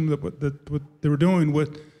 let's assume that what they were doing,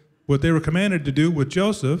 what they were commanded to do with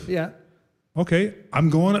Joseph. Yeah. Okay,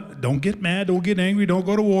 don't get mad, don't get angry, don't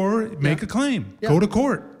go to war, make a claim, go to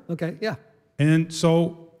court. Okay, yeah. And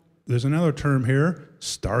so there's another term here,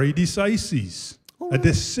 stare decisis. A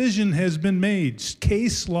decision has been made,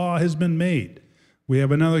 case law has been made. We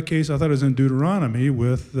have another case, I thought it was in Deuteronomy,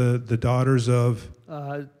 with the daughters of...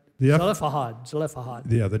 Zelophehad.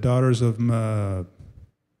 Yeah, the daughters of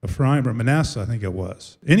Ephraim or Manasseh, I think it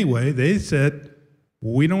was. Anyway, they said,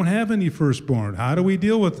 we don't have any firstborn. How do we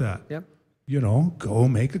deal with that? Yep. Go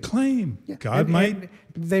make a claim. Yeah. And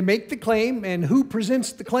they make the claim, and who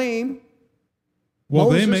presents the claim? Well,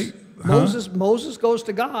 Moses goes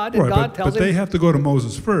to God, and God tells him. But they have to go to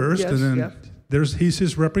Moses first, Yes, and then he's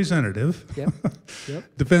his representative,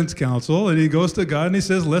 Yep. defense counsel, and he goes to God and he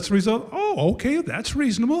says, let's resolve. Oh, okay, that's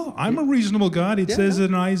reasonable. I'm a reasonable God. It says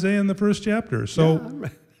in Isaiah in the first chapter. So.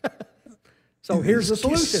 So here's the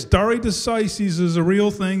solution. Stare decisis is a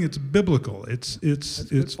real thing. It's biblical.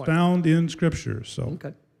 It's found in Scripture. So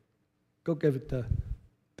okay, go give it to.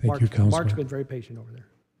 Thank you, Counselor. Mark's been very patient over there.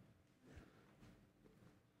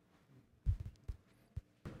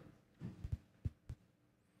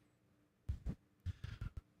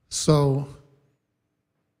 So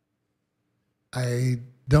I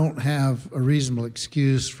don't have a reasonable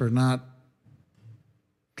excuse for not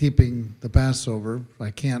keeping the Passover.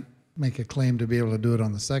 I can't make a claim to be able to do it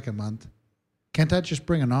on the second month. Can't I just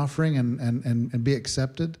bring an offering and be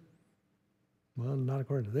accepted? Well, not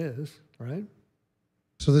according to this, right?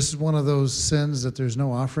 So this is one of those sins that there's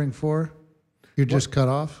no offering for? You're just cut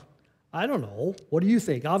off? I don't know. What do you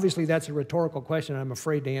think? Obviously, that's a rhetorical question. I'm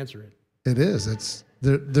afraid to answer it. It is.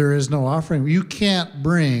 There is no offering. You can't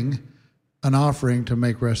bring an offering to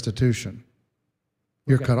make restitution.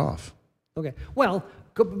 You're cut off. Okay. Well,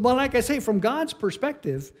 like I say, from God's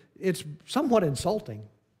perspective, it's somewhat insulting,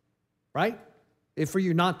 right? For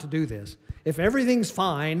you not to do this. If everything's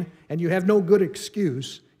fine and you have no good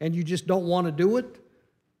excuse and you just don't want to do it,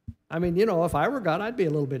 I mean, if I were God, I'd be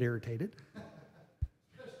a little bit irritated.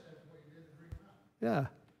 Yeah.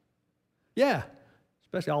 Yeah.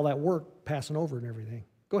 Especially all that work passing over and everything.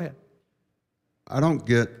 Go ahead. I don't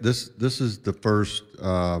get this. This is the first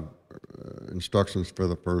instructions for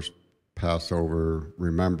the first Passover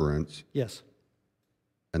remembrance. Yes.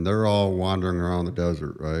 And they're all wandering around the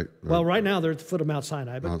desert, right? Well, right now they're at the foot of Mount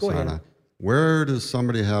Sinai, but go ahead. Where does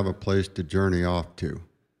somebody have a place to journey off to?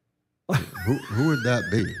 who would that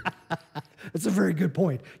be? That's a very good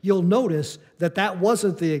point. You'll notice that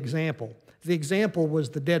wasn't the example. The example was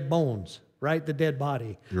the dead bones. right? The dead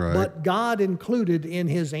body. Right. But God included in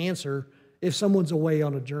his answer if someone's away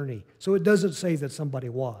on a journey. So it doesn't say that somebody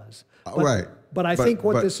was. But, Right. But I think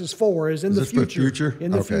what this is for is in the this for future.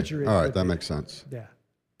 In the Okay. future. it All right, could that be. makes sense. Yeah.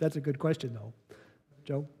 That's a good question, though.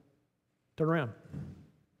 Joe, turn around.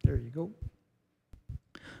 There you go.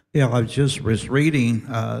 Yeah, I was reading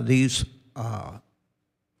these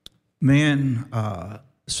men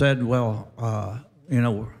said, well, you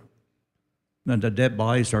know, the dead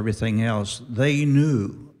bodies or everything else, they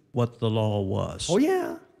knew what the law was. Oh,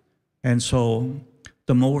 yeah. And so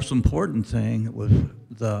the most important thing was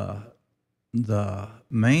the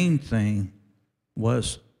main thing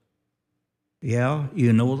was, yeah,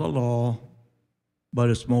 you know the law, but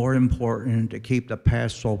it's more important to keep the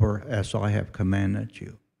Passover as I have commanded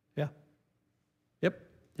you. Yeah. Yep.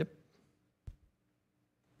 Yep.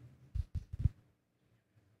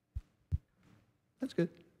 That's good.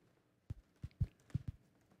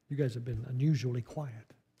 You guys have been unusually quiet.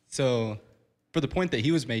 So, for the point that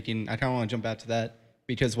he was making, I kind of want to jump back to that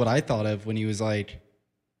because what I thought of when he was like,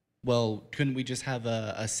 well, couldn't we just have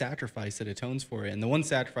a sacrifice that atones for it? And the one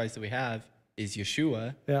sacrifice that we have is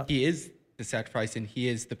Yeshua. Yeah. He is the sacrifice and he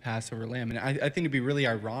is the Passover lamb. And I think it'd be really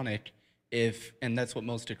ironic if, and that's what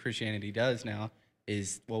most of Christianity does now,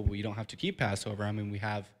 is, well, we don't have to keep Passover. I mean, we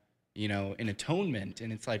have, you know, an atonement.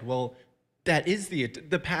 And it's like, well, that is the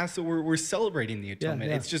Passover. We're celebrating the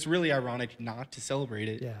atonement. yeah. It's just really ironic not to celebrate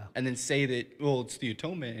it Yeah. and then say that, well, it's the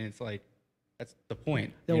atonement. And it's like, that's the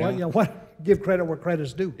point. Yeah, you well, know? yeah, what? Give credit where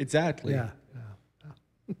credit's due. Exactly. Yeah.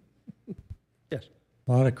 Yes.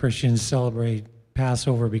 A lot of Christians celebrate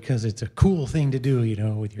Passover because it's a cool thing to do, you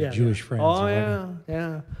know, with your Yeah, Jewish yeah. friends. Oh, or yeah, whatever.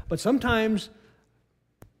 yeah. But sometimes,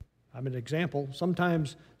 I'm an example,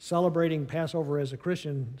 sometimes celebrating Passover as a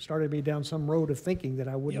Christian started me down some road of thinking that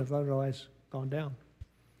I wouldn't have otherwise gone down.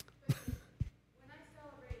 When I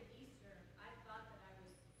celebrated Easter, I thought that I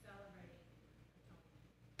was celebrating.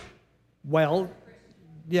 Well,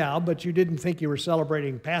 yeah, but you didn't think you were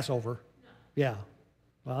celebrating Passover. No. Yeah.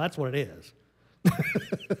 Well, that's what it is.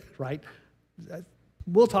 Right?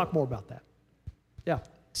 We'll talk more about that. Yeah.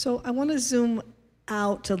 So I want to zoom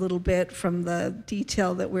out a little bit from the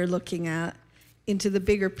detail that we're looking at into the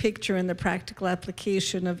bigger picture and the practical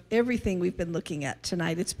application of everything we've been looking at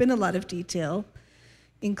tonight. It's been a lot of detail,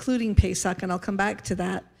 including Pesach, and I'll come back to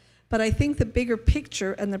that. But I think the bigger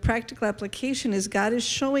picture and the practical application is God is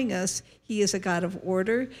showing us He is a God of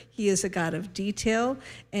order, He is a God of detail,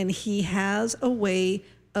 and He has a way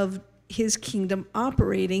of His kingdom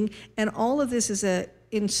operating. And all of this is an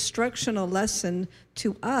instructional lesson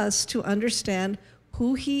to us to understand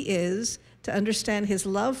who He is, to understand His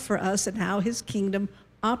love for us and how His kingdom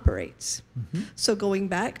operates. So going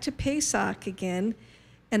back to Pesach again,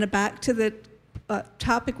 and back to the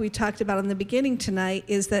topic we talked about in the beginning tonight,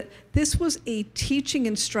 is that this was a teaching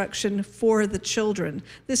instruction for the children.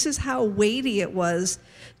 This is how weighty it was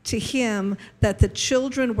to Him that the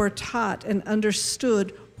children were taught and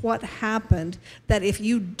understood what happened, that if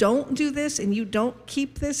you don't do this and you don't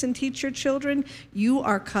keep this and teach your children, you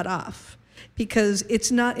are cut off. Because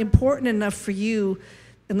it's not important enough for you,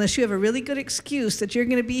 unless you have a really good excuse that you're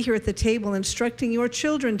going to be here at the table instructing your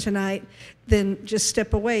children tonight, then just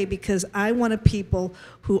step away, because I want a people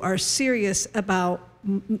who are serious about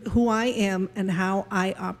who I am and how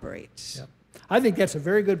I operate. Yep. I think that's a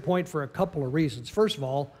very good point for a couple of reasons. First of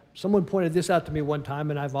all, someone pointed this out to me one time,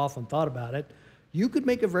 and I've often thought about it. You could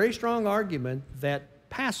make a very strong argument that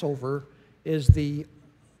Passover is the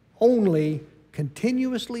only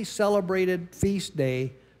continuously celebrated feast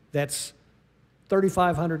day that's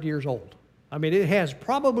 3,500 years old. I mean, it has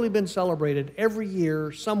probably been celebrated every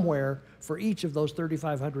year somewhere for each of those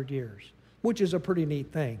 3,500 years, which is a pretty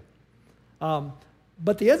neat thing.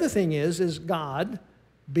 But the other thing is God,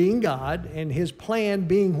 being God, and His plan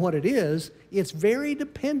being what it is, it's very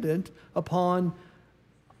dependent upon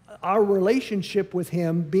our relationship with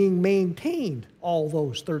Him being maintained all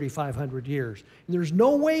those 3,500 years. And there's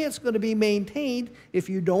no way it's going to be maintained if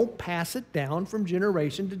you don't pass it down from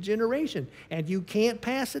generation to generation. And you can't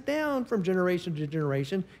pass it down from generation to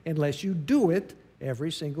generation unless you do it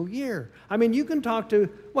every single year. I mean, you can talk to,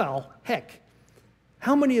 well, heck,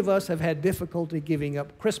 how many of us have had difficulty giving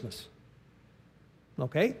up Christmas?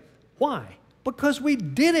 Okay? Why? Because we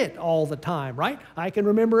did it all the time, right? I can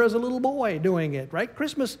remember as a little boy doing it, right?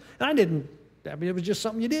 Christmas, and it was just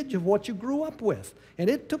something you did, what you grew up with. And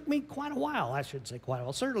it took me quite a while, I shouldn't say quite a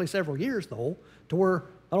while, certainly several years though, to where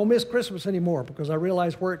I don't miss Christmas anymore because I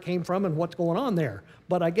realize where it came from and what's going on there.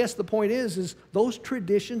 But I guess the point is those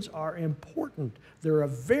traditions are important. They're a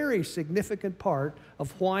very significant part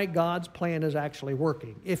of why God's plan is actually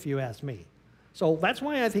working, if you ask me. So that's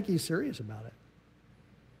why I think he's serious about it.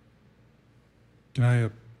 Can I?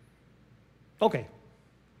 Okay.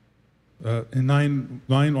 In 9,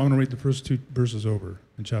 I'm going to read the first 2 verses over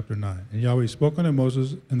in chapter 9. And Yahweh spoke unto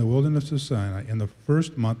Moses in the wilderness of Sinai in the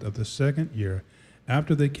first month of the 2nd year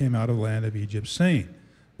after they came out of the land of Egypt, saying,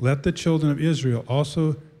 let the children of Israel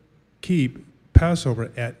also keep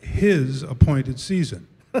Passover at his appointed season.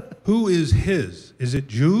 Who is his? Is it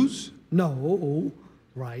Jews? No,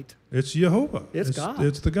 right. It's Jehovah. It's God.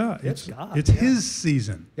 It's the God. It's God. It's his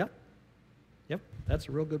season. Yep. Yep. That's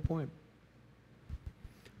a real good point.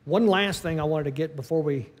 One last thing I wanted to get before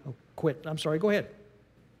we quit. I'm sorry, go ahead.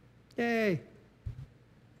 Yay.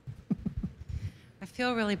 I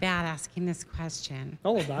feel really bad asking this question.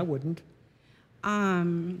 Oh, I wouldn't.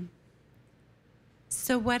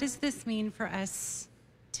 So what does this mean for us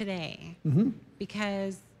today? Mm-hmm.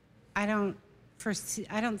 Because I don't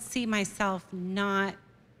see myself not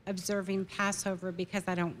observing Passover because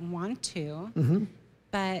I don't want to. Mm-hmm.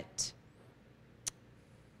 But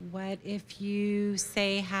what if you,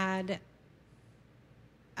 say, had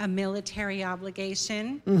a military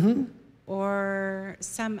obligation Mm-hmm. or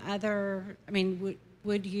some other, I mean,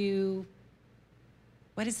 would you,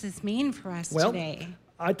 what does this mean for us today?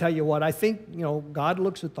 I tell you what, I think, God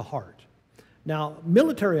looks at the heart. Now,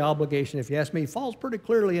 military obligation, if you ask me, falls pretty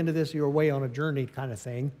clearly into this you're away on a journey kind of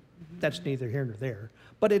thing. Mm-hmm. That's neither here nor there.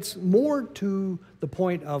 But it's more to the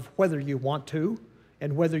point of whether you want to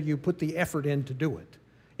and whether you put the effort in to do it.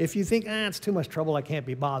 If you think, it's too much trouble, I can't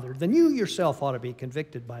be bothered, then you yourself ought to be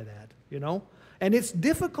convicted by that, And it's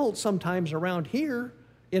difficult sometimes around here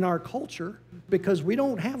in our culture because we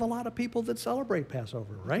don't have a lot of people that celebrate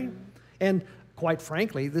Passover, right? Mm-hmm. And quite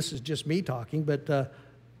frankly, this is just me talking, but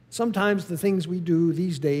sometimes the things we do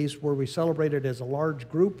these days where we celebrate it as a large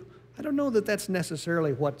group, I don't know that that's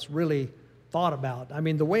necessarily what's really thought about. I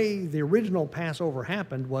mean, the way the original Passover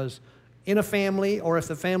happened was in a family, or if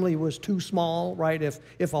the family was too small, right?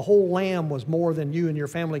 If a whole lamb was more than you and your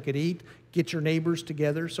family could eat, get your neighbors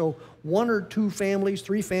together. So 1 or 2 families,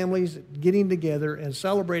 3 families getting together and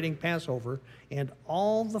celebrating Passover. And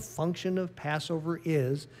all the function of Passover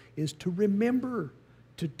is to remember,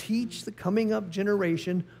 to teach the coming up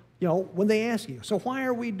generation, when they ask you, so why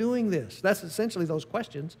are we doing this? That's essentially those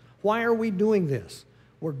questions. Why are we doing this?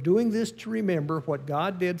 We're doing this to remember what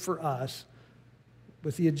God did for us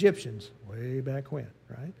with the Egyptians way back when,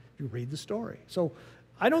 right? You read the story. So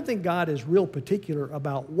I don't think God is real particular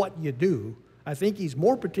about what you do. I think he's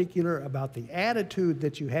more particular about the attitude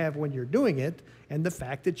that you have when you're doing it and the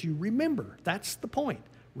fact that you remember. That's the point.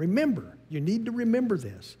 Remember. You need to remember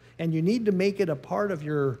this. And you need to make it a part of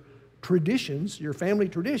your traditions, your family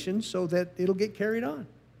traditions, so that it'll get carried on.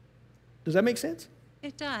 Does that make sense?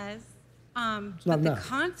 It does. Not But the enough.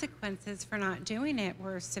 consequences for not doing it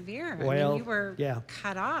were severe. I Well, mean, you were yeah.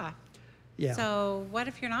 cut off. Yeah. So what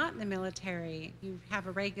if you're not in the military? You have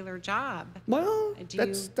a regular job. Well, Do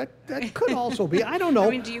that could also be. I don't know. I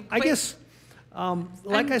mean, do you I quit? guess,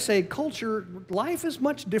 like I say, culture, life is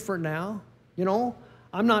much different now.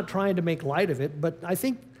 I'm not trying to make light of it, but I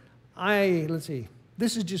think let's see,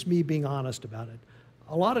 this is just me being honest about it.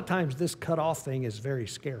 A lot of times this cutoff thing is very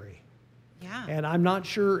scary. Yeah. And I'm not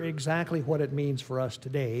sure exactly what it means for us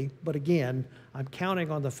today, but again, I'm counting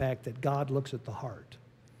on the fact that God looks at the heart.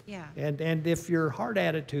 Yeah. And if your heart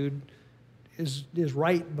attitude is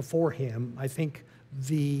right before him, I think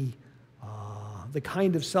the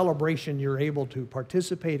kind of celebration you're able to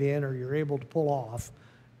participate in or you're able to pull off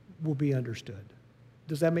will be understood.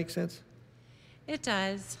 Does that make sense? It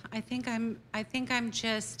does. I think I'm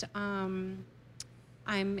just I'm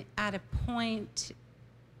at a point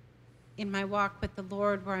in my walk with the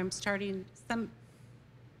Lord where I'm starting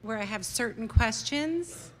where I have certain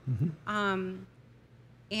questions. Mm-hmm.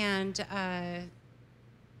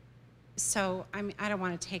 So I don't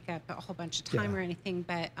want to take up a whole bunch of time Yeah. or anything,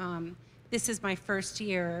 but this is my first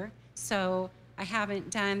year, so I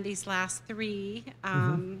haven't done these last 3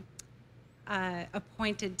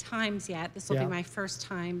 appointed times yet. This will Yeah. be my first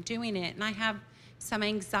time doing it, and I have some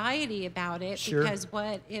anxiety about it Sure. because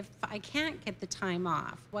what if I can't get the time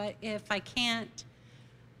off? What if I can't?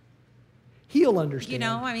 He'll understand.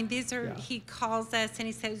 I mean, these are, Yeah. he calls us and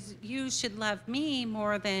he says, you should love me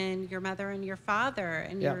more than your mother and your father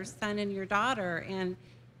and Yeah. your son and your daughter. And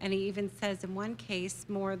he even says in one case,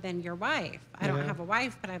 more than your wife. I don't Yeah. have a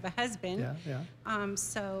wife, but I have a husband. Yeah.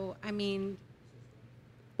 So, I mean,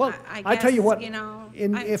 Well, I I tell you guess, what,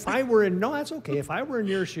 if I were in, no, that's okay. If I were in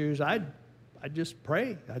your shoes, I'd just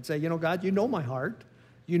pray. I'd say, God, you know my heart.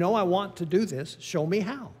 You know I want to do this. Show me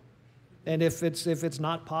how. And if it's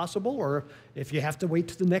not possible, or if you have to wait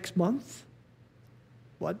to the next month,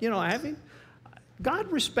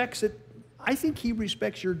 God respects it. I think he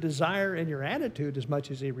respects your desire and your attitude as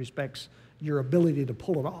much as he respects your ability to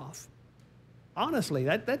pull it off. Honestly,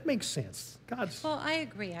 that makes sense. God's. Well, I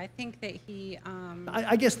agree. I think that he.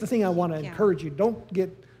 I guess the thing I want to encourage you, don't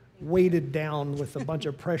get weighted down with a bunch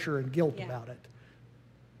of pressure and guilt about it.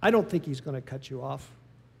 I don't think he's going to cut you off.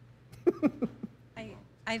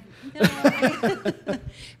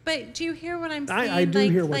 But do you hear what I'm saying? I do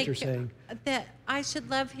hear what you're saying. That I should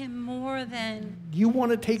love him more than. You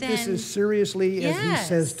want to take this as seriously as he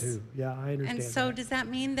says to. Yeah, I understand. And so does that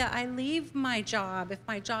mean that I leave my job if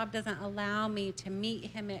my job doesn't allow me to meet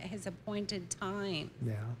him at his appointed time?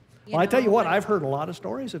 Yeah. Well, I tell you what, I've heard a lot of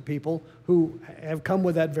stories of people who have come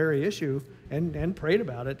with that very issue and prayed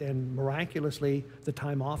about it, and miraculously the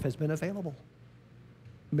time off has been available,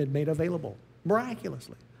 been made available,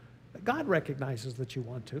 miraculously. God recognizes that you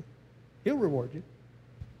want to. He'll reward you.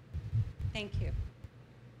 Thank you.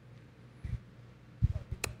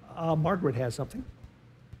 Margaret has something.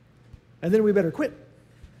 And then we better quit.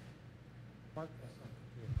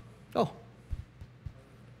 Oh.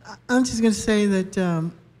 I'm just going to say that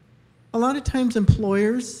a lot of times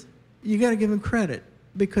employers, you got to give them credit,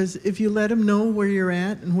 because if you let them know where you're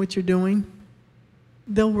at and what you're doing,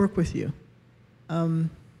 they'll work with you.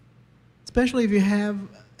 Especially if you have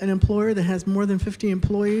an employer that has more than 50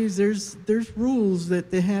 employees, there's rules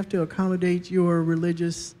that they have to accommodate your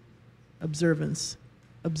religious observances.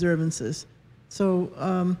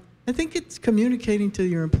 So I think it's communicating to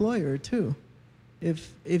your employer too.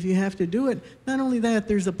 If you have to do it, not only that,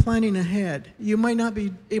 there's a planning ahead. You might not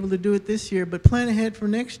be able to do it this year, but plan ahead for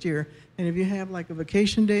next year. And if you have like a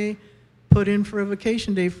vacation day, put in for a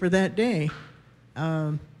vacation day for that day.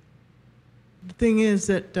 The thing is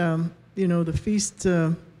that, the feast,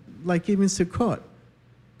 like even Sukkot,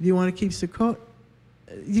 if you want to keep Sukkot,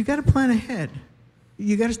 you got to plan ahead.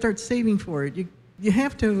 You got to start saving for it. You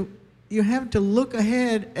have to look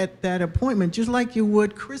ahead at that appointment, just like you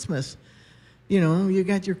would Christmas. You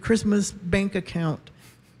got your Christmas bank account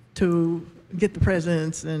to get the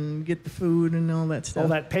presents and get the food and all that stuff. All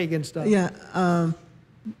that pagan stuff. Yeah.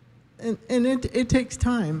 And it takes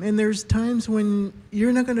time. And there's times when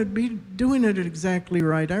you're not going to be doing it exactly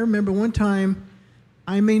right. I remember one time,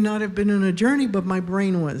 I may not have been on a journey, but my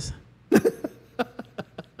brain was.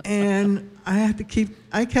 And I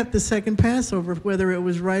kept the second Passover, whether it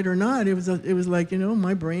was right or not. It was like,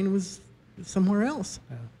 my brain was somewhere else.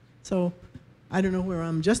 Yeah. So I don't know where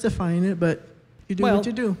I'm justifying it, but you do what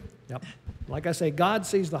you do. Yep. Like I say, God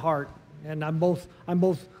sees the heart, and I'm both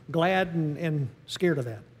glad and scared of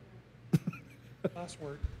that. Last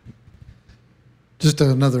word. Just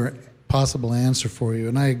another possible answer for you,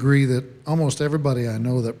 and I agree that almost everybody I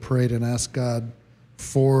know that prayed and asked God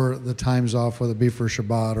for the times off, whether it be for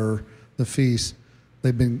Shabbat or the feast,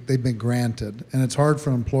 they've been granted. And it's hard for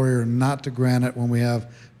an employer not to grant it when we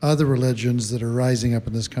have other religions that are rising up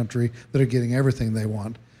in this country that are getting everything they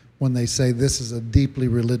want, when they say this is a deeply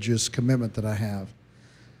religious commitment that I have.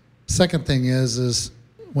 Second thing is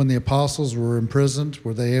when the apostles were imprisoned,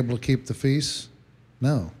 were they able to keep the feasts?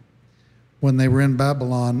 No. When they were in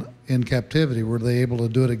Babylon in captivity, were they able to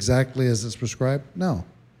do it exactly as it's prescribed? No.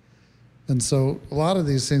 And so a lot of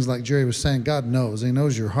these things, like Jerry was saying, God knows. He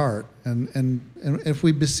knows your heart. And if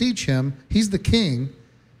we beseech him, he's the king.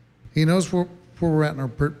 He knows where we're at in our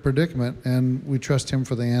predicament, and we trust him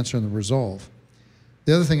for the answer and the resolve.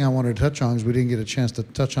 The other thing I wanted to touch on, because we didn't get a chance to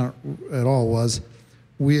touch on it at all, was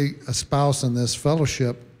we espouse in this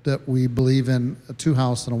fellowship that we believe in a two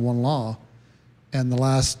house and a one law. And the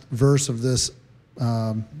last verse of this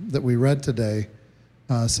that we read today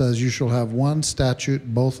says, you shall have one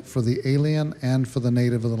statute both for the alien and for the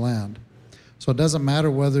native of the land. So it doesn't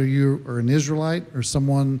matter whether you are an Israelite or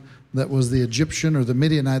someone that was the Egyptian or the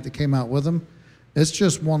Midianite that came out with them. It's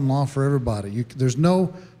just one law for everybody. There's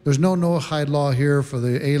no Noahide law here for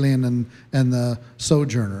the alien and the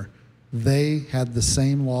sojourner. They had the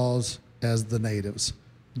same laws as the natives.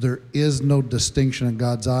 There is no distinction in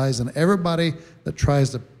God's eyes, and everybody that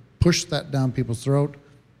tries to push that down people's throat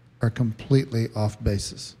are completely off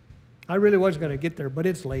basis. I really was going to get there, but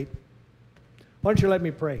it's late. Why don't you let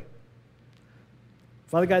me pray?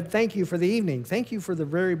 Father God, thank you for the evening. Thank you for the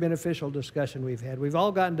very beneficial discussion we've had. We've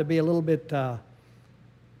all gotten to be a little bit,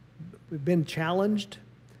 we've been challenged,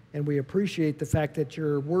 and we appreciate the fact that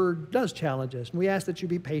your word does challenge us. And we ask that you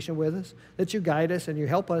be patient with us, that you guide us, and you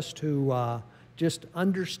help us to just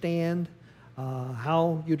understand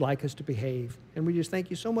how you'd like us to behave. And we just thank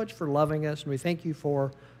you so much for loving us, and we thank you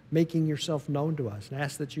for making yourself known to us, and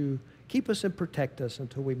ask that you keep us and protect us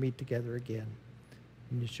until we meet together again.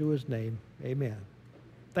 In Yeshua's name, amen.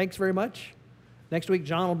 Thanks very much. Next week,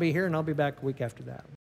 John will be here, and I'll be back a week after that.